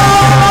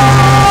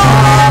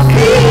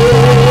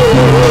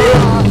feel.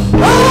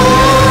 Oh,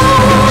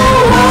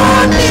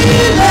 what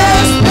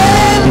needless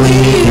pain we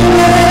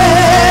bear.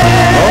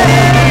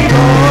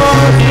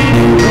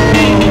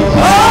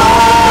 Oh,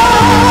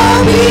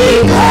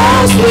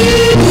 because we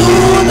do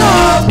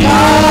not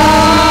carry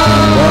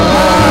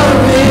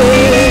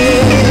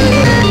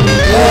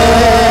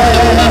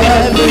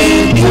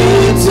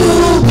everything to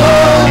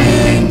God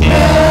in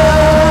prayer.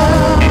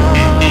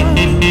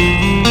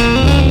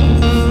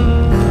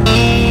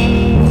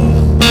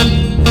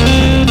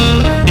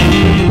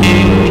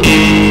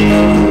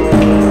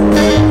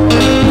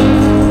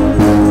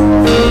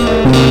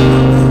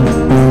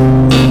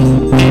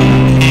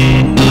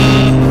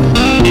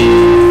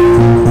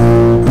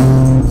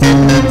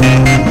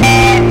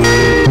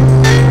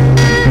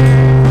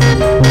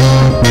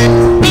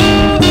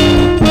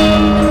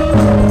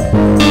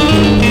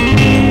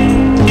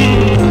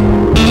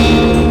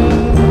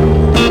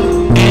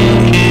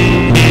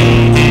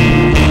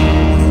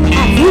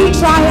 Through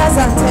trials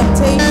and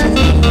temptations.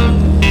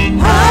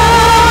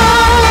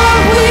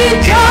 With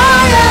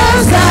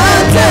trials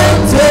and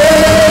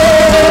temptations.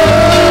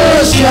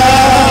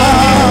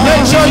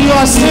 Make sure you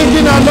are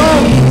singing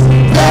along.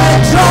 The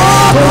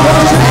trouble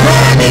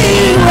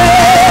anywhere.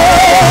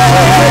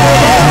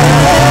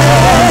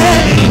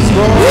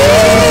 We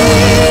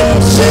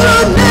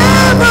should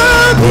never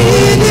be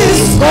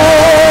discouraged.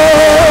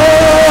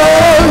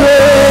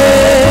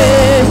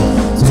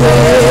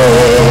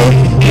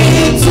 Take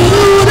it to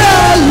the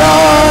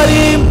Lord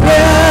in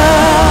prayer.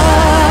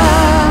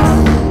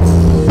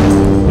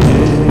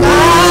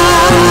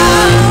 Now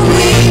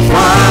we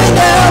find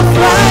a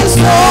friend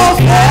so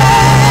fair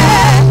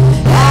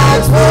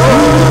and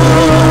full,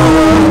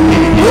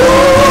 who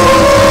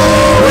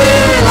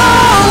will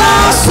all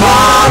our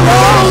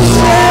sorrows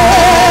share.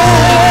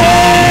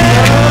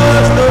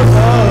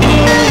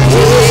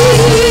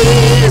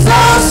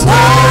 Jesus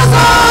knows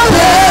all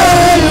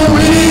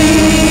every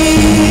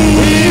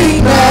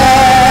weakness.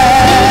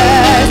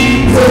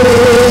 Take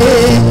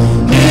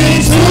me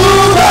to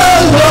the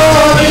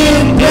Lord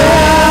in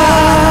prayer.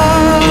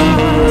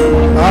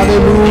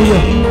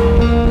 Hallelujah.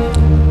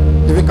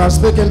 If you can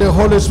speak in the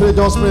Holy Spirit,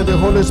 just pray in the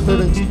Holy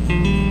Spirit.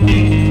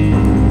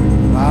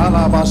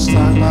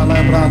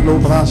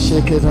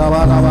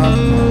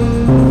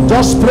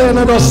 Just pray in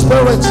the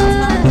Spirit.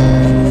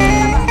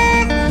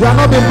 You are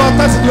not being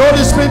baptized in the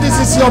Holy Spirit. This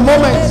is your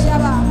moment.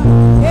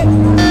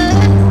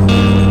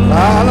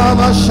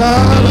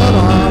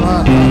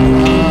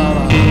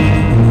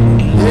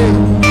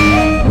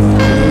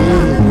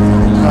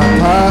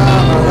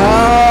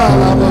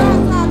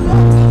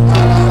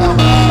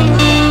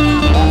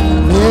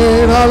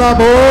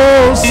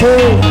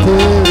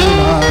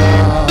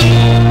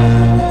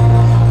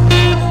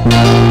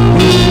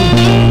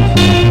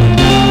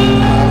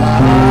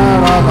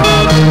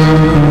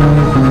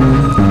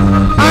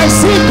 I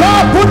see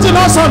God putting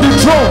us on the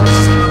thrones.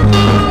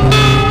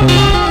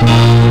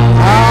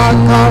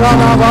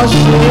 Let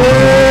your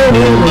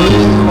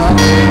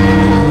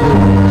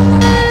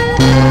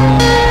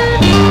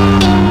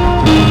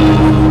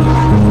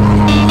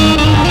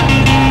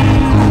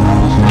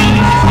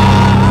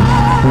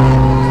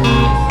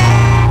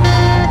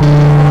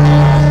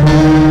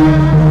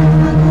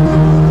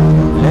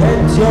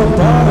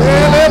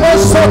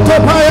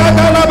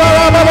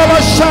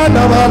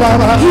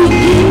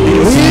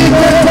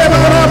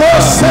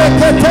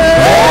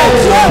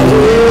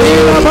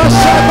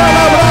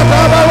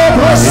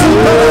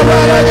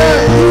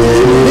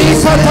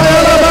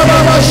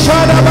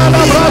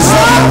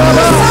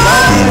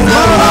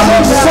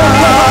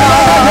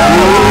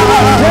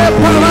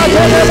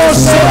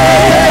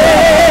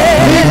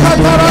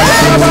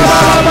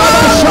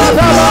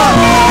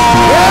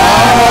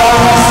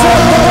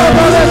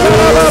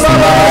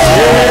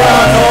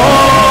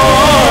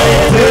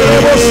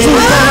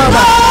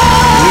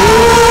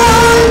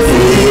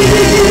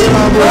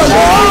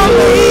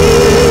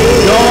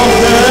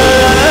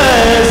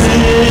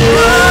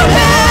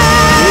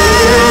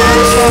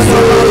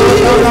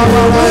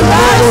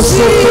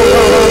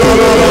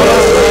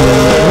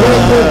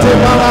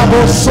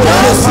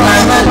Just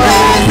like the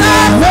days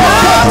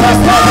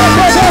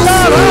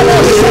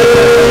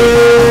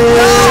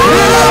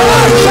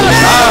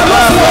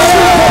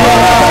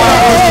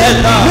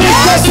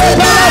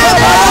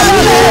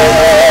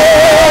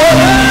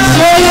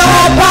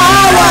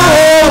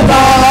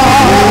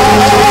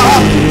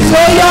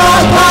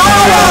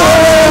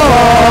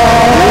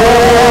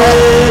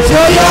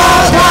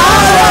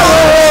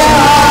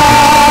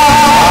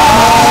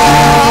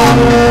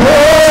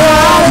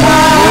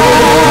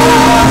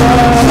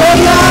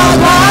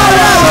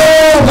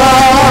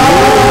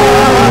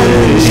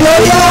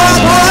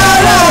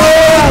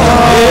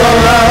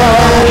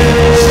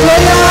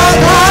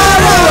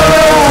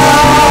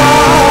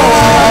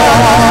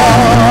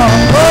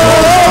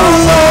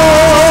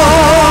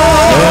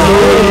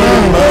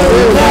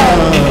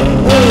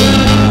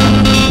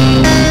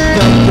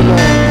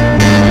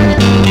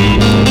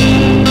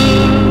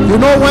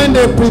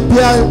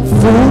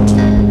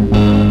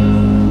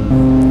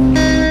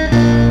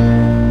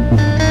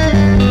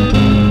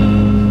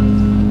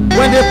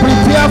when they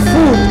prepare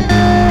food,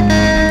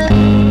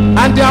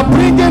 and they are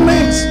bringing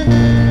it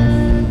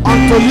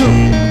unto you,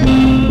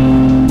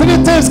 three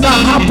things can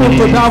happen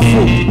to that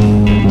food.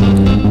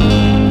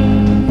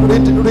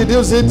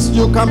 Reduce it.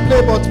 You can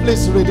play, but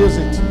please reduce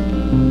it.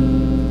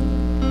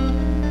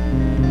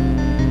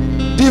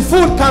 The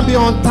food can be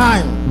on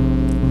time.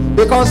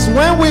 Because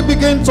when we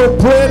begin to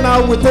pray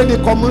now, we take the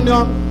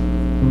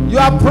communion, you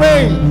are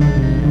praying,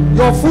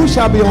 your food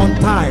shall be on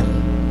time.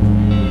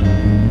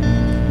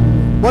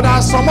 But there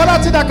are some other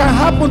things that can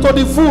happen to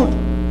the food.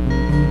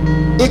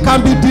 It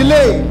can be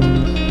delayed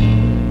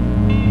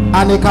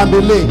and it can be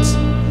late.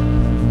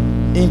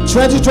 In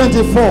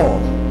 2024,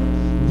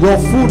 your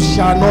food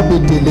shall not be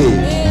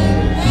delayed.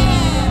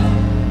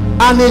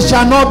 And it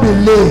shall not be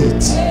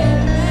late.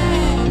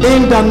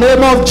 In the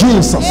name of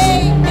Jesus.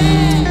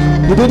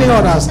 You didn't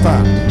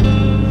understand.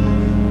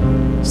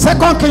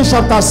 2 Kings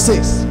chapter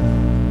 6.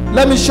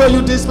 Let me show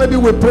you this. Maybe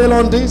we pray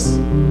on this.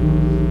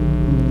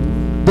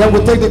 Then we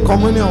take the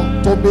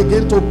communion to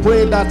begin to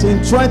pray that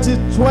in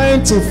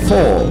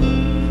 2024,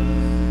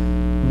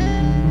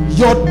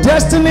 your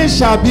destiny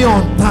shall be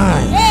on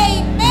time.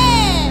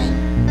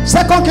 Amen.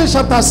 2 Kings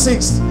chapter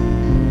 6,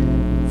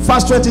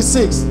 verse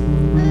 26.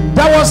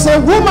 There was a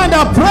woman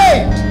that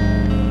prayed,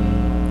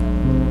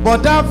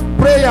 but that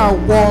prayer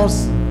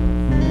was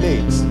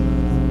late.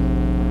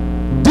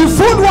 The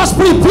food was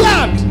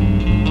prepared.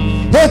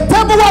 The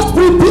table was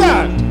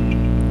prepared.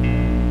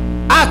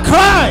 A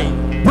cry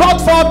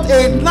brought forth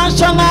a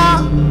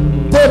national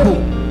table.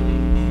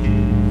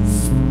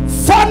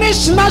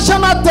 Furnished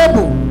national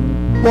table.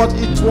 But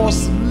it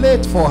was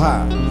late for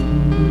her.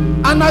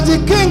 And as the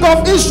king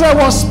of Israel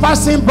was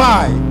passing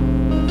by,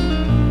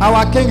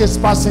 our king is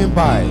passing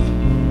by.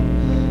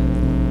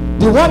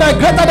 The one that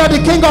greater than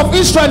the king of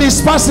Israel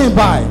is passing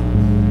by.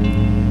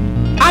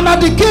 And as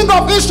the king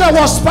of Israel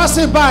was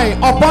passing by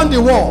upon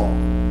the wall,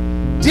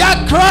 there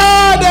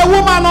cried a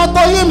woman unto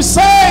him,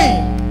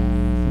 saying,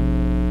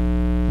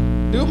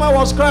 the woman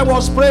was crying,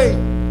 was praying,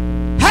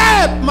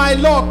 help my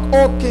Lord,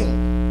 O king.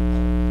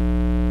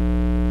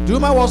 The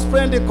woman was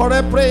praying the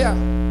correct prayer,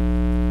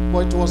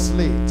 but it was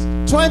late.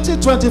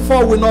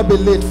 2024 will not be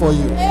late for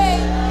you. Amen.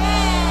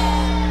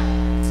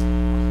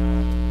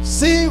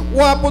 See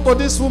what happened to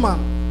this woman.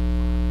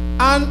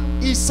 And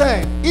he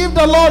said, if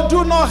the Lord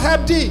do not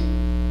help thee,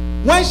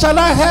 when shall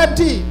I help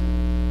thee?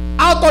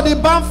 Out of the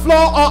barn floor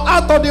or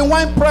out of the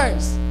wine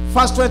press?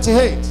 Verse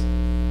 28.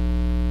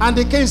 And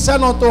the king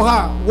said unto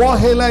her,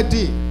 what aileth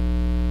thee?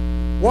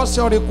 What's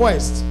your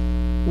request?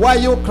 Why are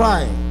you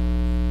crying?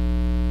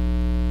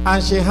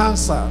 And she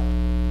answered,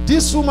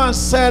 this woman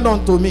said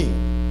unto me,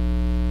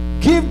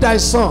 give thy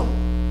son,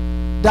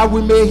 that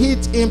we may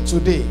eat him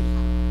today,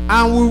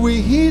 and we will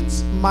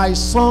eat my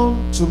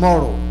son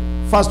tomorrow.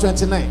 Verse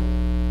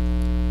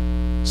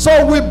 29.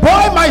 So we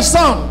boil my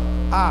son.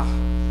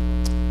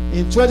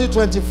 In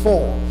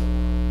 2024,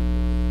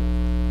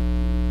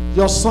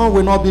 your son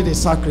will not be the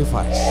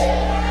sacrifice.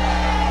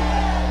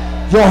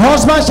 Your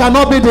husband shall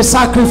not be the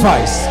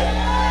sacrifice.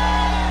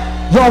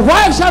 Your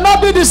wife shall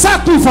not be the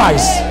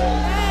sacrifice.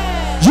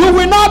 You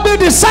will not be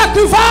the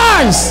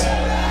sacrifice.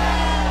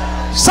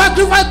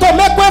 Sacrifice to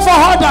make way for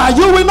others.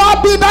 You will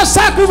not be that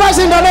sacrifice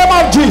in the name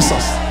of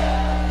Jesus.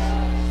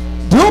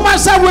 The woman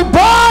said, we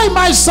buy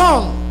my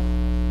son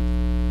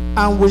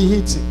and we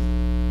eat him.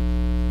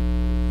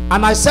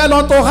 And I said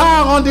unto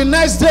her on the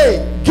next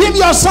day, give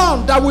your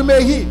son that we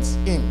may eat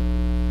him.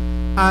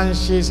 And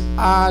she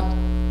had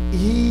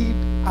hid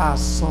her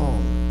son.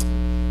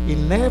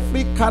 In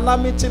every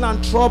calamity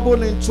and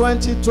trouble in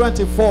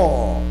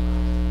 2024,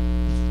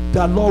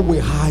 the Lord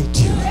will hide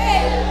you.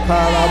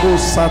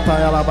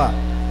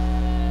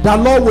 The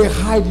Lord will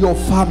hide your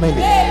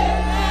family.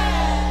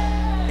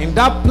 In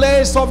that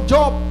place of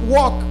job,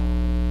 work,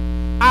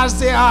 as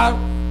they are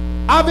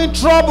having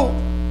trouble,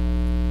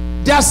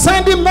 they are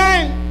sending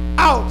men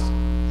out.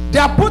 They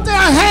are putting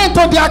a hand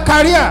to their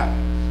career,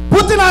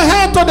 putting a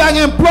hand to their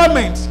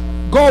employment.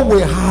 God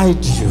will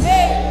hide you.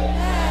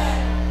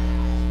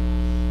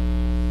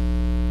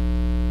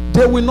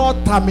 They will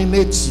not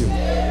terminate you.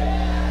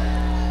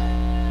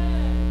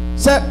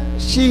 Said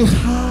she hid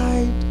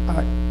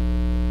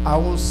her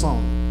own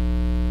son.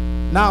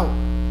 Now,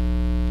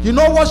 you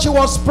know what she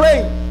was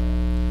praying?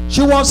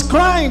 She was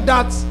crying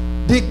that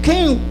the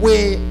king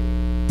will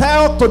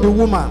tell to the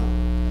woman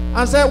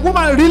and say,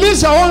 woman,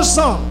 release your own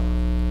son.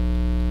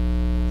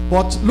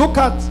 But look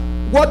at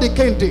what the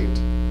king did.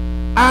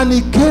 And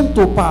it came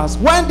to pass,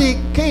 when the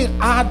king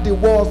heard the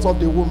words of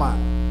the woman,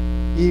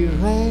 he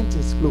rent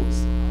his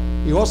clothes.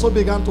 He also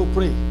began to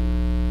pray.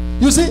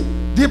 You see,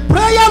 the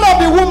prayer of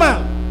the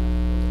woman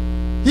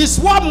is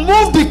what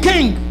moved the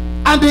king.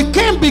 And the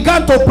king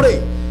began to pray.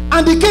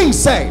 And the king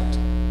said,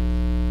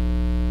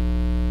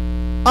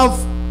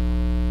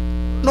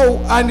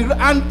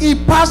 and he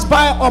passed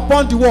by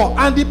upon the wall,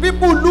 and the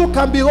people look,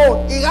 and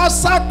behold, he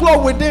has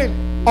sackcloth within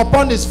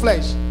upon his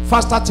flesh.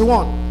 Verse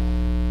 31.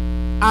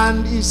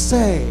 And he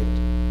said,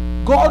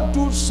 God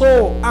do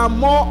so and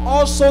more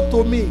also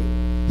to me,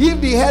 if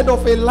the head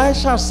of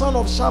Elisha son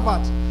of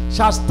Shaphat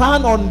shall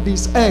stand on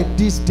this earth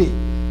this day.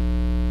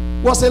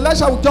 Was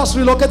Elisha just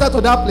relocated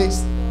to that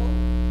place?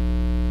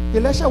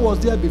 Elisha was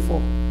there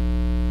before,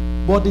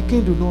 but the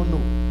king did not know.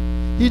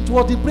 It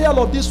was the prayer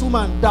of this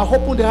woman that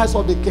opened the eyes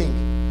of the king.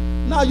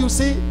 Now you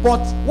see, but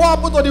what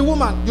happened to the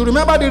woman? You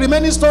remember the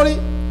remaining story?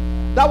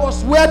 That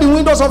was where the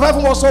windows of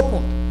heaven was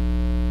opened.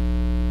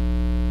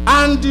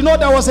 And you know,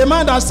 there was a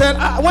man that said,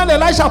 when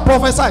Elisha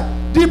prophesied,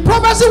 the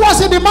prophecy was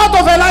in the mouth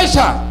of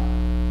Elisha.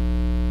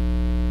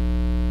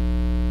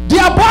 The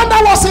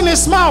abundance was in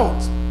his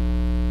mouth.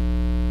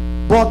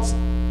 But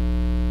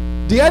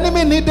the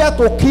enemy needed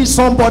to kill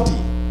somebody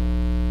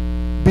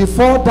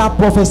before that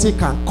prophecy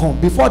can come,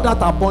 before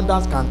that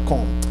abundance can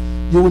come.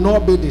 You will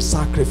not be the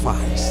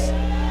sacrifice.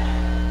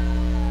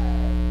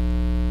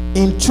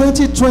 In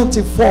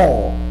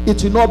 2024,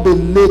 it will not be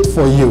late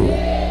for you.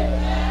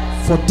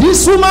 For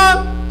this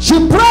woman, she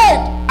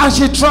prayed and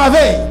she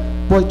travailed,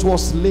 but it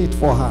was late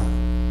for her.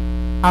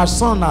 Her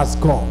son has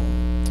gone.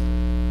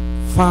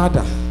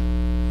 Father,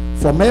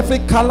 from every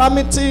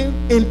calamity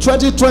in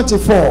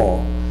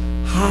 2024,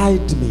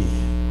 hide me,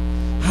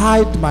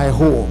 hide my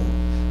home,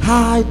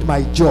 hide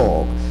my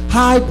job,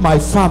 hide my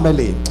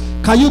family.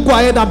 Can you go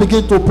ahead and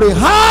begin to pray?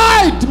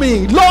 Hide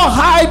me, Lord,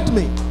 hide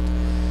me.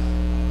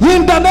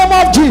 In the name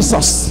of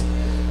Jesus.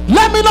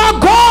 Let me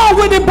not go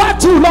with the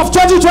battle of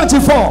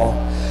 2024.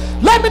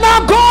 Let me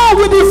not go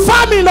with the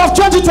famine of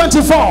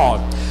 2024.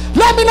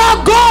 Let me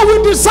not go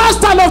with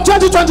disaster of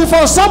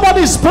 2024.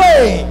 Somebody is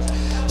praying.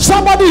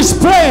 Somebody is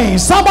praying.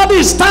 Somebody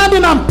is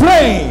standing and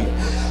praying.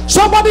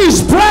 Somebody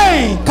is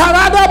praying. It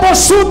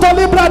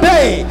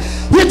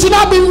will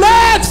not be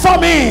late for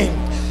me.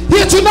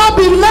 It will not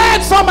be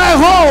late for my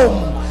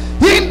home.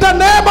 In the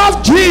name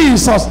of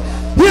Jesus.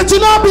 It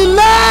will not be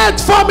late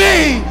for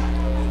me.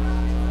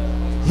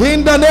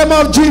 In the name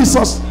of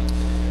Jesus.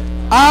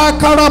 In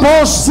the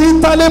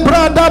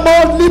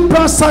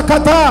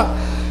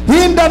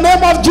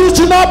name of Jesus, it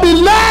will not be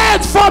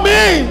late for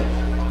me.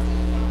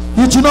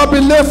 It will not be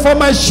late for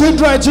my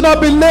children. It will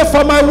not be late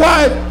for my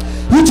wife.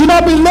 It will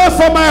not be late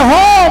for my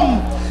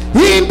home.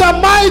 In the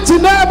mighty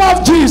name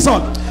of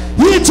Jesus,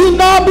 it will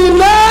not be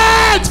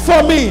late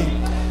for me.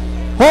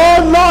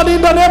 Oh Lord,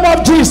 in the name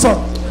of Jesus,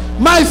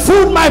 my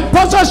food, my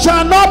portion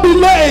shall not be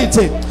late.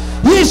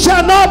 It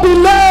shall not be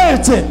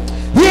late.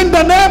 In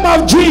the name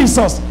of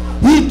Jesus,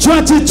 in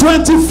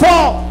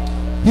 2024,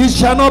 it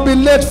shall not be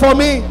late for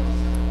me.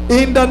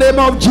 In the name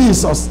of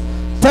Jesus.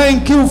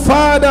 Thank you,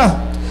 Father.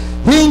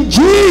 In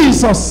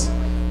Jesus'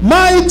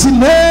 mighty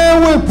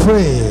name we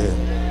pray.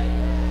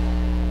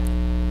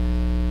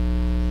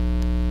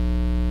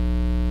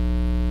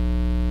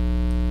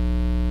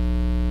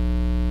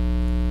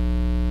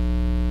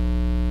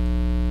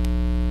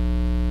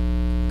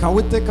 Can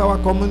we take our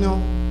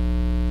communion?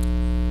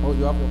 Oh,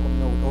 you have your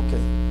communion.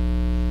 Okay.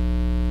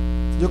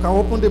 You can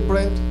open the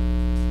bread.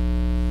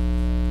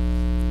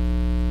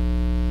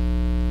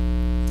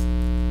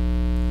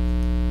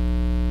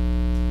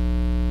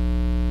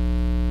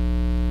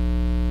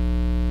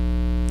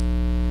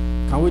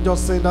 Can we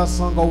just sing that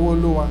song,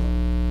 Oluwa?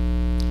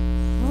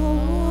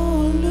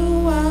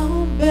 Oluwa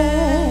ńbẹ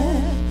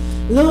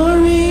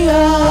lórí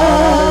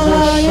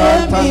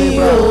ayé mi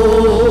o,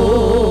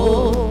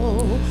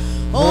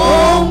 ó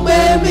ń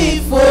gbé mi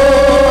fò.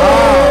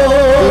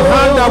 The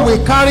hand that we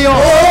carry on.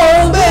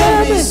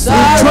 In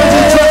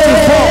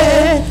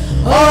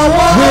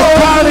 2024, we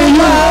carry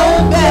you.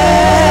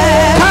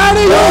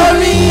 Carry you.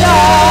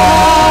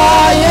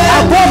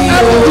 Above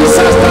every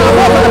disaster,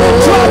 above every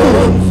trouble.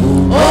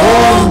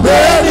 Oh,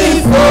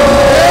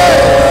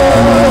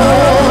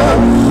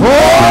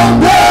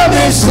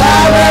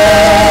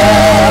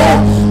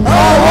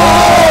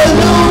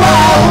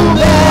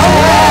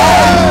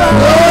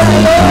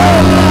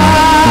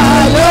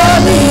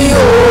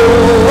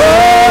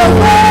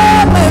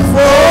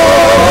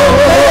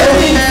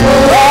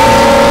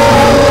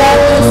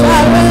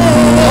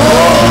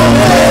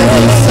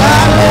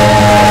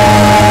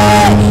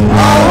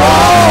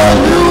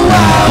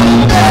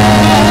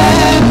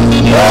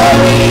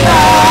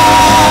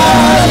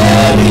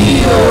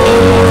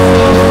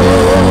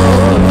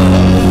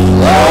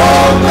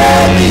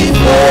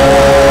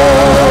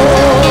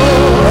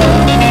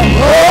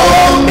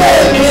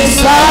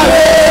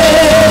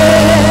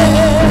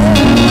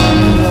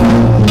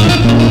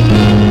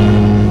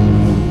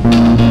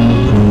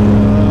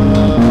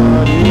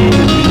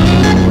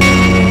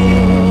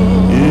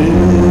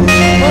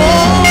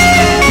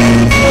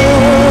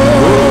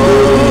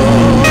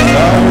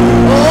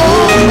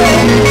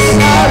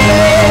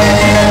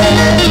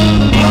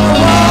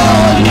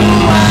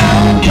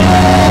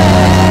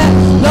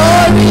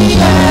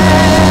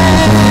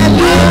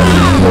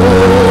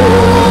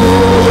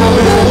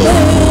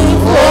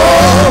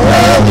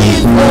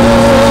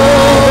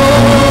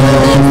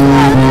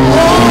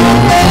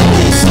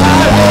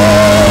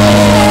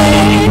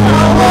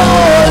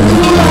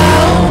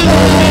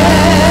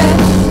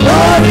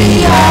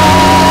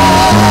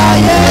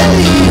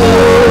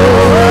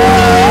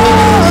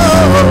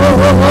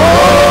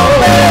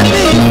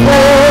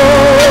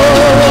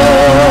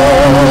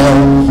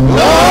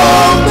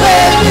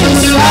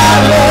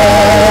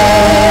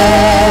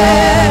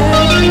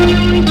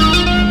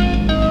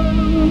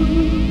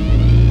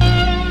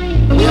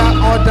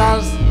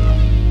 others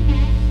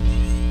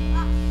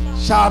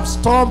shall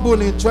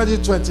stumble in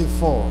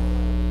 2024,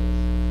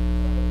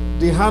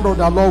 the hand of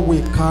the Lord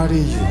will carry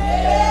you.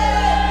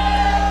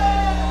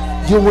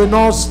 You will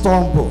not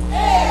stumble.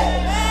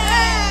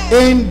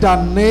 In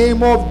the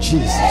name of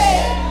Jesus.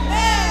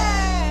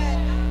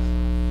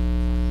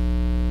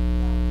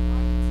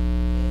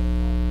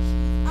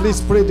 Please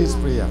pray this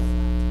prayer.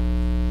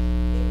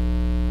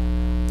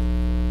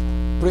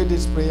 Pray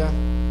this prayer.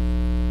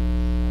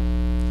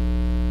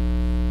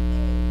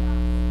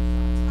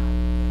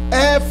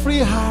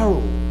 Every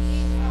arrow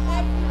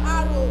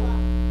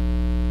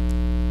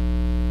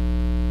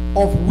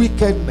of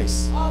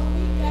wickedness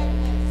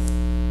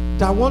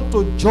that want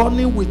to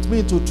journey with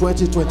me to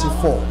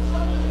 2024,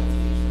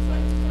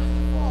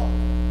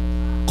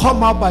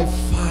 come out by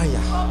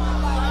fire.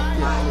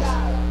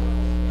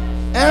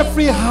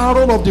 Every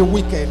arrow of the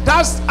wicked.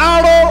 That's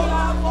arrow,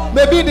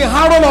 maybe the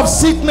arrow of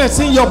sickness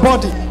in your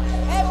body,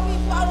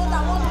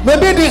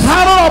 maybe the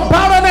arrow of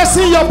barrenness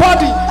in your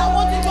body,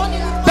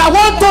 that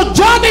want to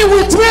journey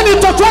with me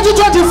into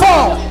 2024.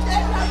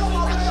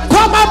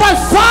 Come out by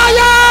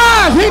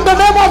fire in the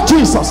name of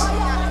Jesus.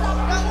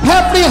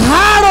 Every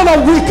arrow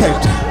of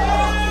wicked.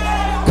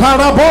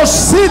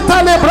 Karabosita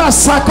lebra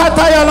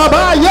sakata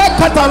yalaba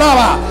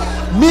yekatalaba.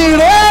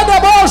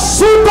 Miredabo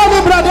suta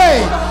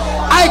librade.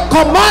 I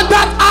command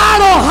that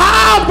arrow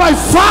out by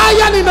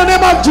fire in the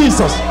name of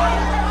Jesus.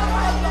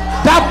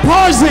 That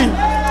poison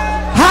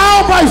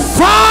out by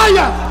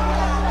fire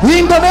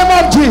in the name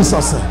of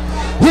Jesus.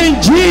 In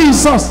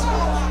Jesus'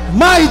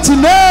 mighty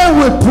name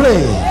we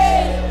pray.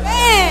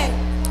 Amen.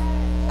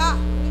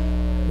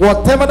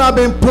 Whatever that has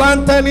been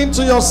planted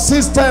into your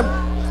system,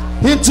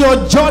 into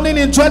your journey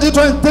in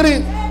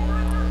 2023,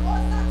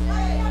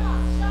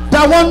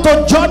 that want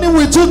to journey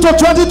with you to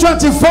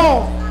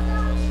 2024,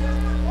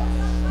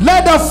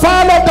 let the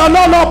fire of the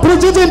Lord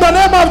uproot it in the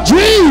name of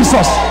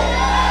Jesus.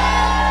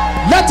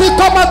 Let it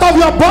come out of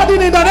your body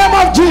in the name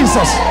of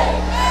Jesus.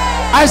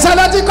 I said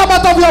let it come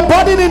out of your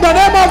body in the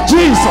name of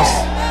Jesus.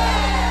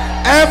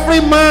 Every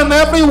man,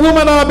 every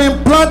woman that have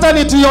been planted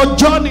into your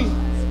journey,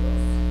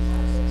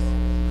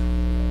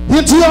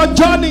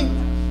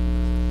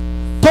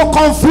 to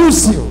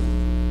confuse you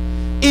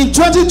in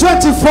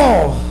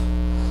 2024,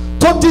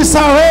 to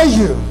disarray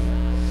you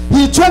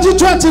in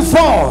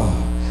 2024.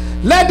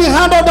 Let the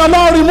hand of the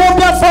Lord remove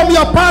them from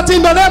your path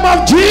in the name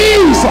of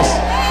Jesus.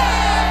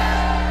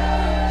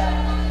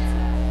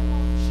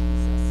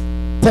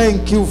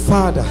 Thank you,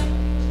 Father,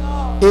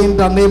 in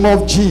the name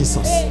of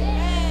Jesus.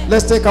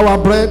 Let's take our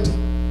bread.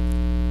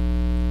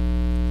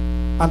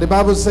 And the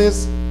Bible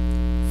says,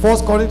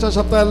 1 Corinthians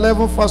chapter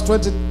 11, verse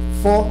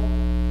 24.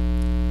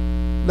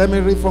 Let me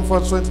read from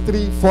verse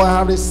 23. For I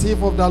have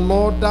received of the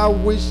Lord that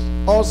which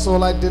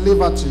also I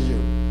delivered to you,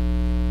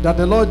 that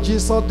the Lord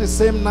Jesus, the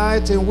same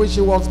night in which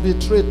he was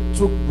betrayed,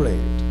 took bread.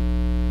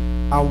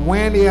 And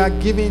when he had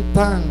given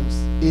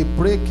thanks, he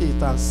brake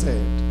it and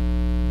said,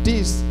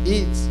 This,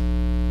 eat,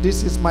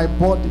 this is my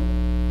body,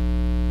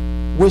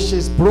 which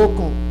is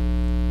broken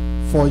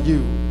for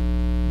you.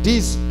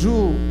 This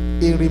do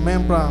in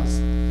remembrance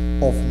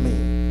of me.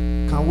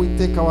 Can we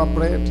take our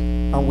bread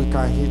and we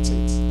can eat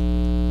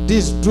it?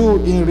 This do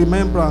in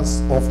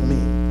remembrance of me.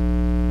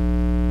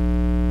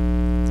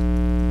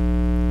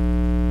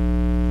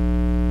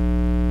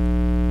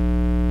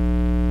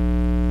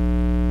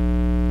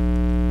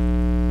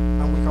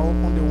 And we can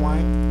open the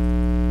wine.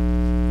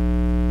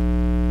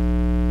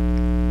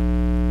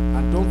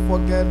 And don't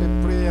forget the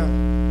prayer.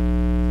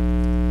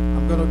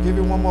 I'm going to give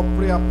you one more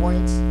prayer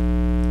point.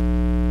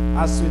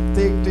 As we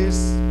take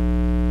this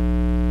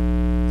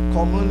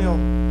communion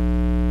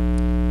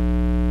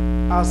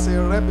as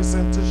a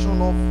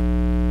representation of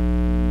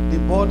the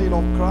body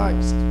of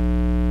Christ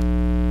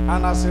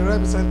and as a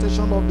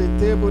representation of the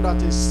table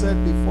that is set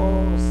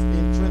before us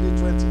in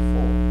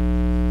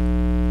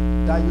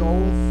 2024, that your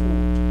own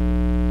food,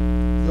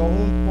 your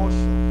own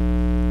portion,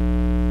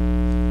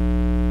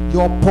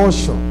 your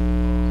portion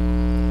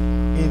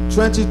in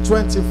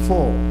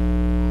 2024,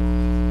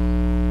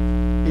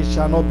 it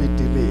shall not be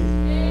delayed.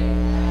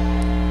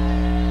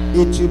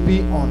 It will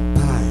be on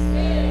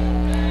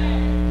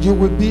time. You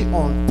will be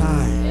on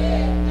time.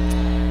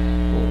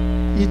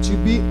 It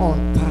will be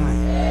on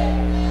time.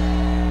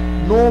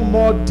 No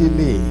more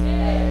delay.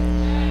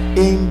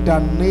 In the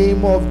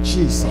name of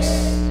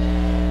Jesus.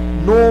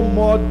 No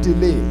more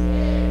delay.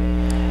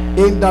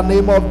 In the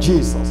name of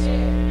Jesus.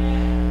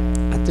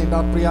 I think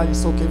that prayer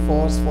is okay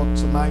for us for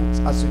tonight.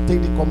 As we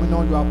take the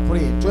communion, you are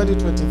praying.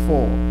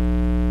 2024,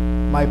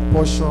 my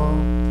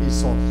portion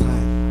is on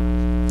time.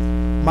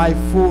 My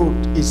food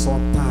is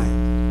on time.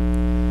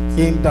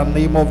 In the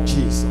name of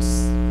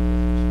Jesus.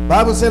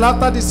 Bible says,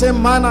 after the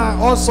same manner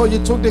also he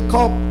took the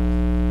cup,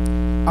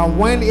 and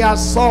when he had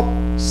supped,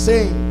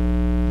 saying,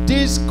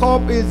 This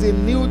cup is the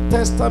New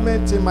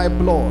Testament in my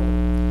blood.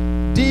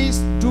 This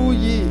do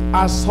ye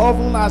as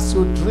often as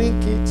you drink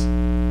it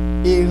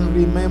in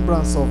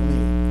remembrance of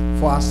me.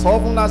 For as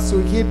often as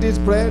you eat this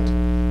bread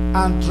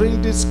and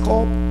drink this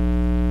cup,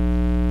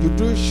 you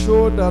do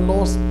show the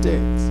Lord's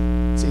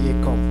death till He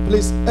come.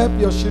 Please help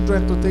your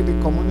children to take the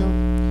communion.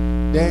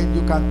 Then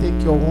you can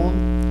take your own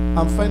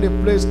and find a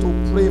place to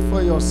pray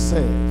for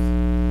yourself.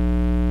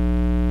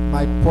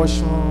 My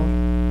portion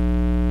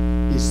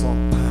is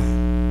on time.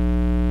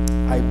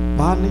 I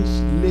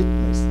banish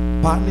lateness,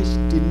 banish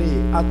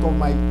delay out of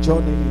my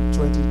journey in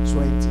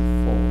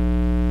 2024.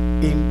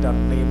 In the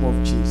name of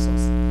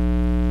Jesus.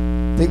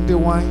 Take the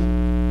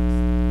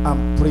wine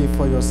and pray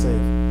for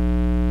yourself.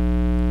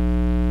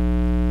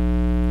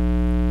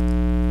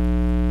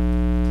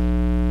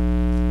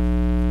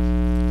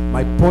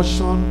 My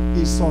portion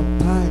is on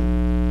time.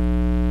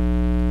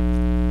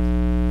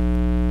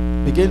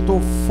 Begin to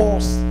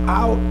force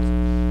out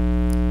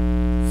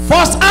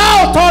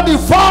all the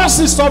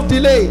forces of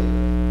delay,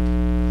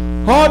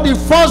 all the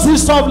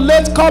forces of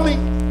late coming,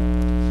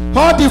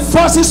 all the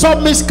forces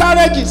of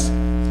miscarriages.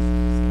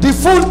 The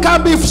food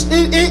can be,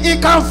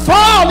 it can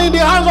fall in the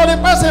hands of the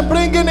person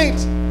bringing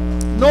it.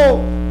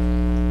 No.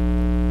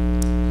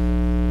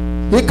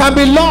 It can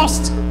be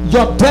lost.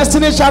 Your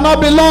destiny shall not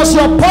be lost.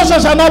 Your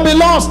portion shall not be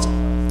lost.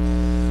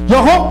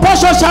 Your whole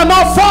portion shall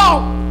not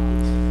fall.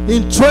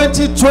 In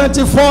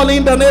 2024,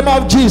 in the name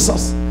of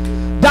Jesus.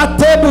 That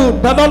table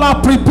that all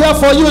are prepared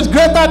for you is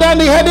greater than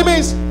the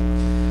enemies.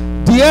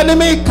 The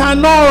enemy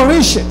cannot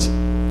reach it.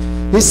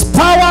 His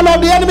power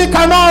of the enemy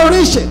cannot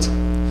reach it.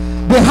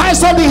 The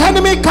heights of the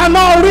enemy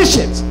cannot reach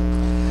it.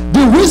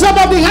 The wisdom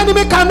of the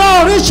enemy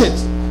cannot reach it.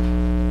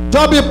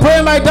 Just be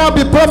praying like that.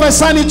 Be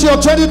prophesying into your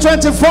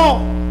 2024.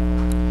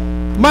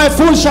 My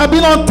food shall be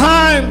on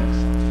time.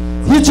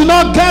 It will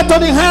not get to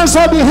the hands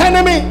of the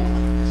enemy.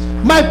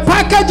 My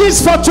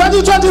packages for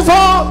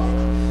 2024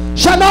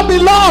 shall not be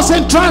lost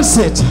in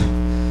transit.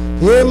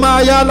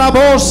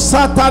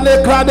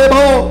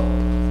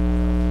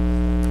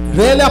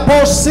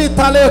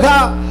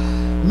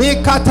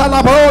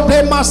 Mikatalabo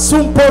de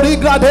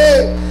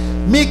masumporigrade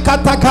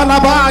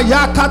Mikatakalaba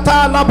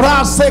yakata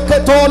labra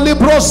seketo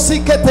libro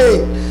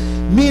sikete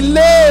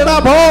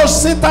milera bo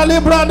sita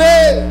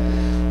librade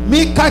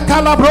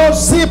Mikakalabro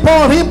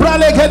sipo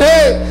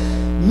ribralegede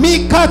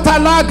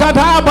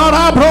Mikatalagada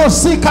barabro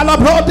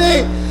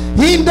sikalabrode.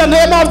 In the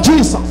name of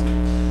Jesus.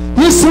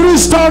 It's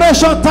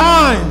restoration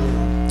time.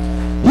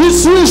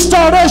 It's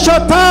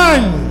restoration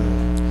time.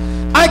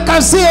 I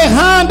can see a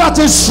hand that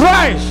is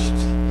stretched.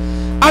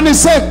 And he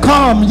said,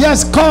 come,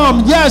 yes,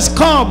 come, yes,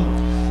 come.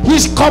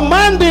 He's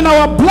commanding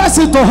our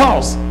blessing to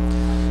us.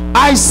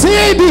 I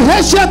see the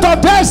ancient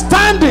of death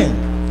standing.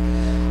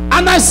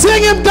 And I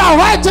see him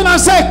directing and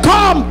say,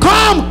 come,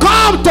 come,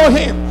 come to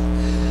him.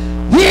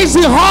 He is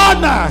the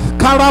honor.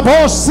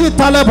 Karabosi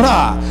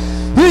talebra.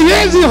 He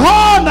is the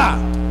honor.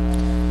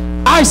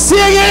 I see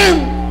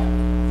him.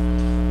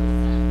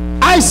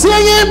 I see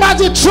him as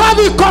the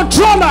traffic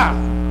controller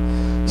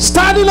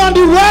standing on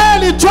the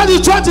rail in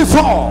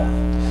 2024.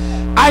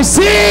 I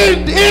see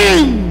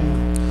him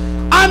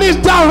and he's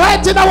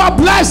directing our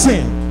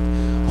blessing.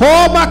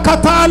 Oh,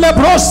 Makata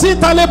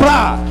Lebrosita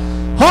Lebra.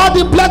 All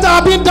the blessings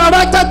have been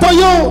directed to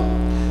you.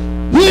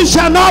 He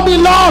shall not be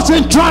lost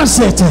in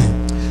transit.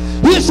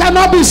 He shall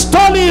not be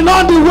stolen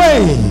on the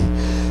way.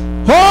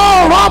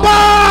 Oh,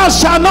 robbers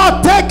shall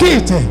not take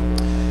it.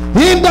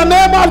 In the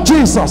name of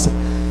Jesus.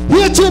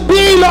 It will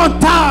be on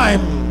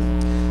time.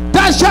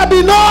 There shall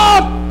be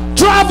no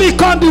traffic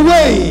on the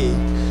way.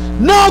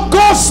 No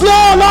go slow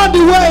on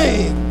the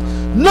way.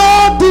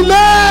 No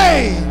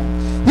delay.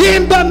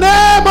 In the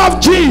name of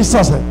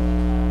Jesus.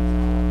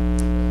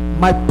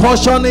 My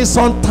portion is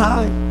on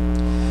time.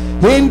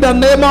 In the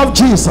name of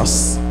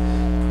Jesus.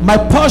 My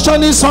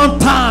portion is on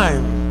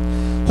time.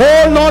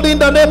 Oh Lord, in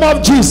the name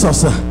of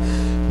Jesus. And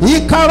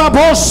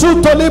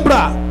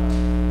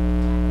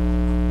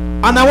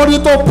I want you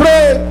to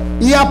pray.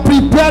 He has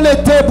prepared a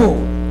table.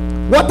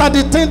 What are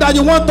the things that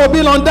you want to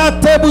build on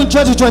that table in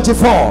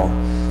 2024?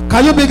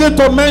 Can you begin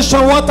to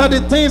mention what are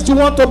the things you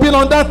want to build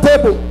on that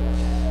table?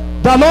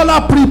 The Lord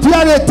has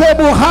prepared a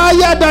table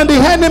higher than the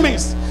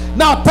enemies.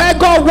 Now tell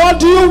God, what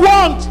do you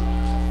want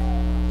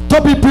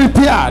to be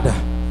prepared?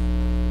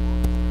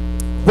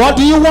 What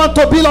do you want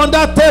to build on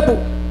that table?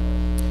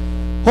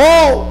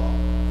 Oh,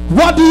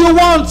 what do you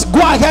want? Go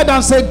ahead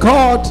and say,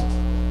 God,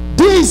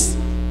 this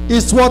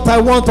is what I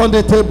want on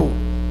the table.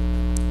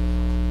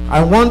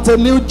 I want a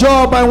new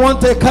job. I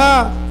want a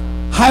car.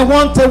 I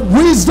want a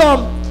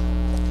wisdom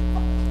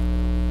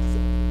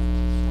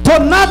to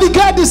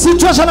navigate the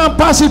situation and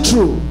pass it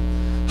through.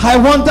 I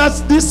want that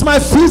this my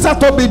visa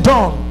to be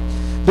done.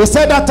 They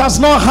said that has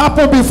not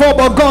happened before,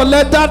 but God,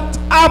 let that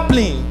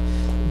happen.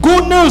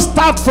 Good news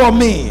start from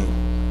me.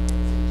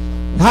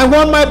 I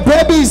want my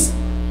babies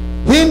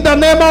in the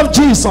name of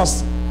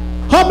Jesus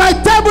on my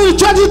table in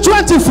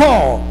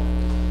 2024.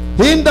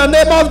 In the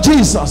name of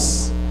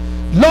Jesus.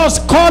 Lord,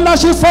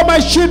 scholarship for my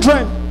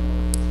children.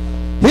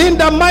 In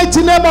the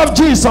mighty name of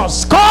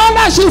Jesus.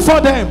 Scholarship for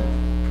them.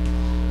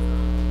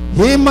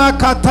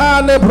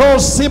 Himakata lebro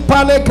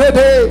sipale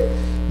krede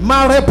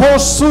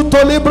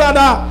mareposuto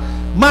librada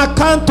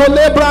makanto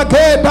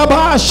lebrage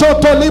daba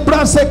shoto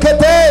libra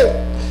sekete.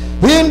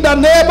 In the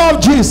name of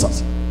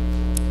Jesus.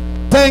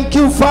 Thank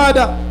you,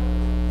 Father.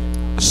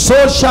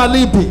 So shall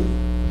it be.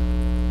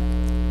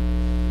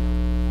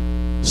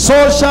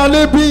 So shall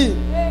it be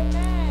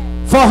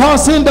for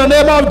us in the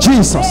name of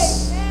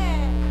Jesus.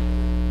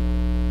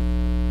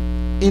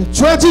 In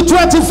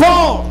 2024,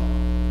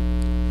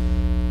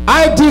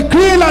 I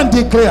decree and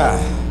declare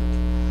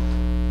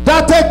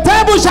that a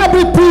table shall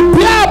be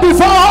prepared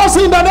before us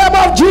in the name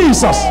of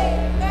Jesus.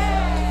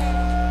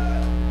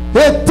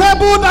 A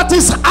table that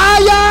is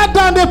higher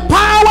than the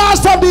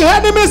powers of the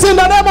enemies in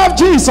the name of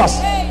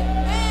Jesus.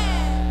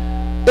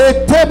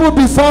 A table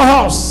before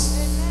us,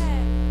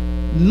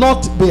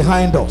 not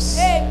behind us.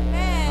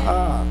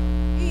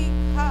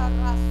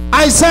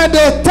 I said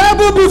a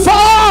table before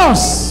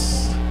us.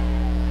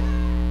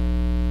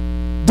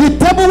 The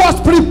table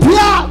was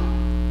prepared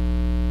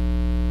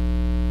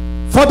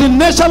for the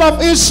nation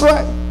of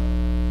Israel.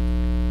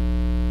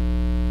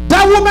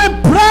 That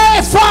woman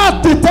prayed for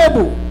the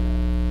table,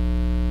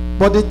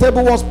 but the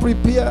table was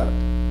prepared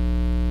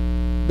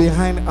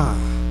behind her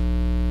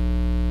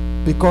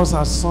because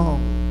her son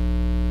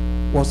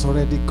was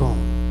already gone.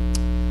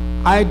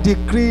 I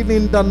decree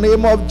in the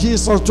name of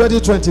Jesus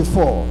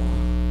 2024,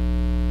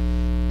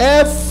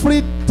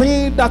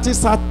 everything that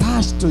is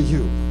attached to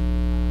you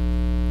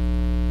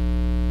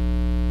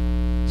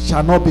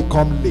shall not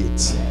become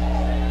late.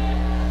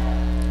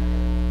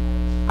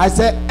 I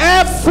say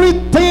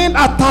everything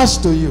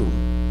attached to you,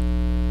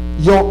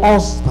 your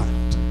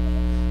husband,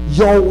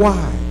 your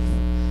wife,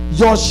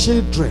 your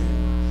children,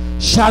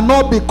 shall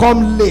not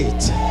become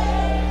late.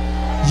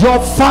 Your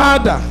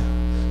father,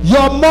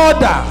 your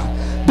mother,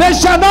 they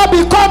shall not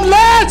become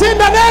late in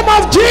the name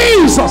of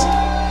Jesus.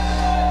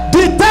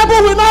 The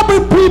table will not be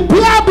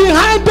prepared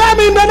behind them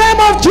in the name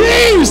of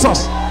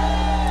Jesus.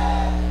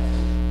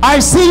 I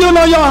see you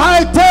on your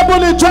high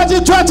table in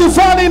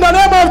 2024 in the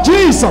name of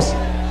Jesus.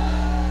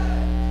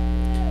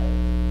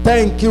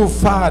 Thank you,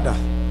 Father.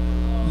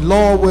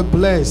 Lord, we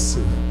bless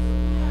you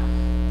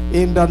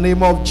in the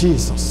name of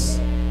Jesus.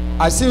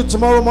 I see you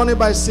tomorrow morning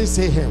by 6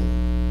 a.m.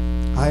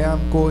 I am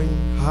going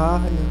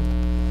higher.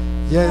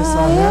 Yes,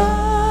 I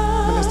am.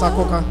 Minister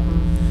Coca.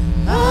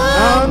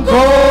 I'm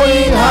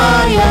going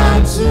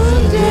higher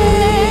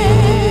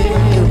today.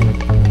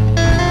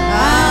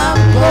 I'm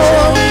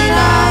going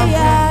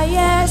higher,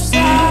 yes I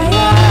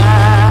am.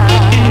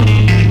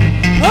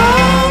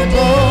 I'm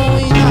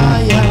going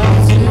higher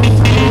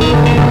today.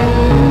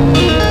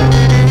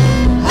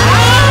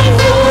 I'm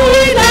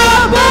going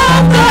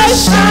above the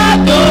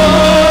shadow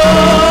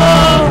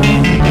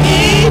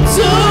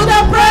into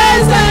the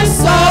presence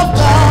of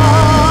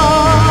God,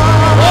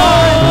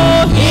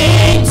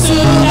 into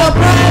the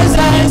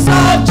presence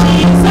of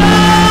Jesus.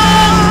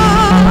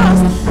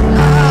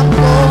 I'm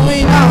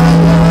going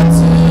higher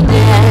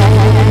today.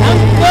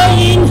 I'm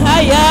going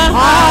higher.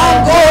 I'm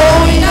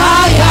going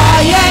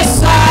higher. Yes,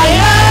 I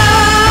am.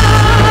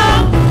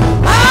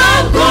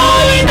 I'm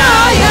going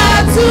higher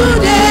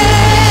today.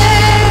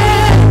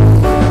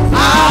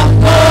 I'm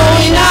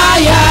going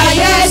higher.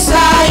 Yes,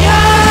 I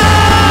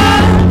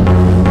am.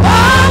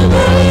 I'm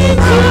going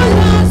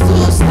higher to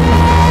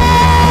stay.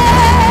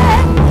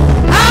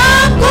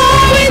 I'm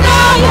going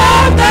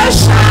higher the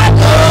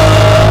shadow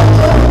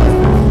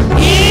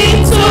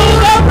into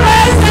the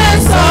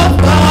presence of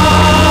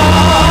God,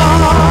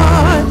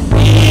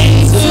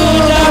 into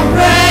the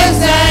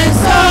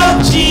presence of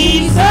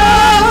Jesus.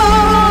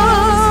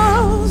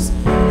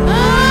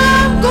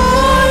 I'm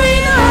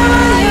going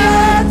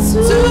higher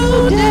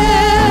today.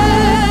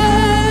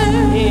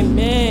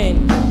 Amen.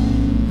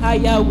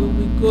 Higher we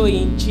will go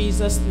in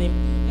Jesus' name.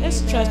 Let's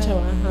stretch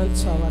our hand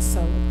to our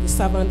servant, the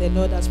servant the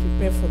Lord has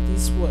prepared for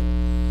this word.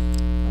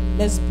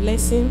 Let's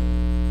bless him,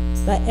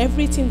 that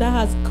everything that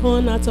has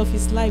gone out of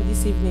his life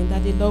this evening,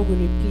 that the Lord will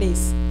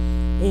replace.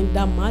 In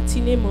the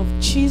mighty name of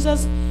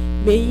Jesus,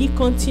 may he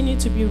continue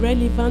to be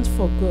relevant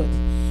for God.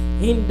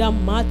 In the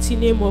mighty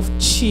name of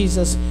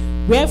Jesus,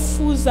 where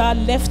fools are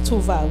left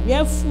over,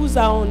 where fools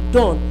are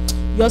undone,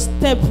 your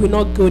step will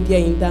not go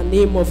there in the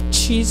name of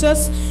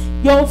Jesus.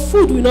 Your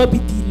food will not be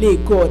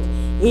delayed, God.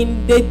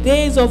 In the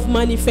days of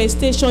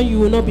manifestation, you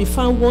will not be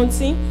found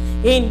wanting.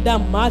 In the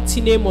mighty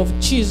name of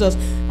Jesus.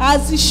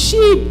 As the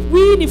sheep,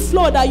 we the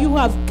flock that you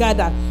have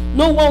gathered,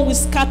 no one will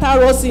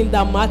scatter us in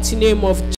the mighty name of Jesus.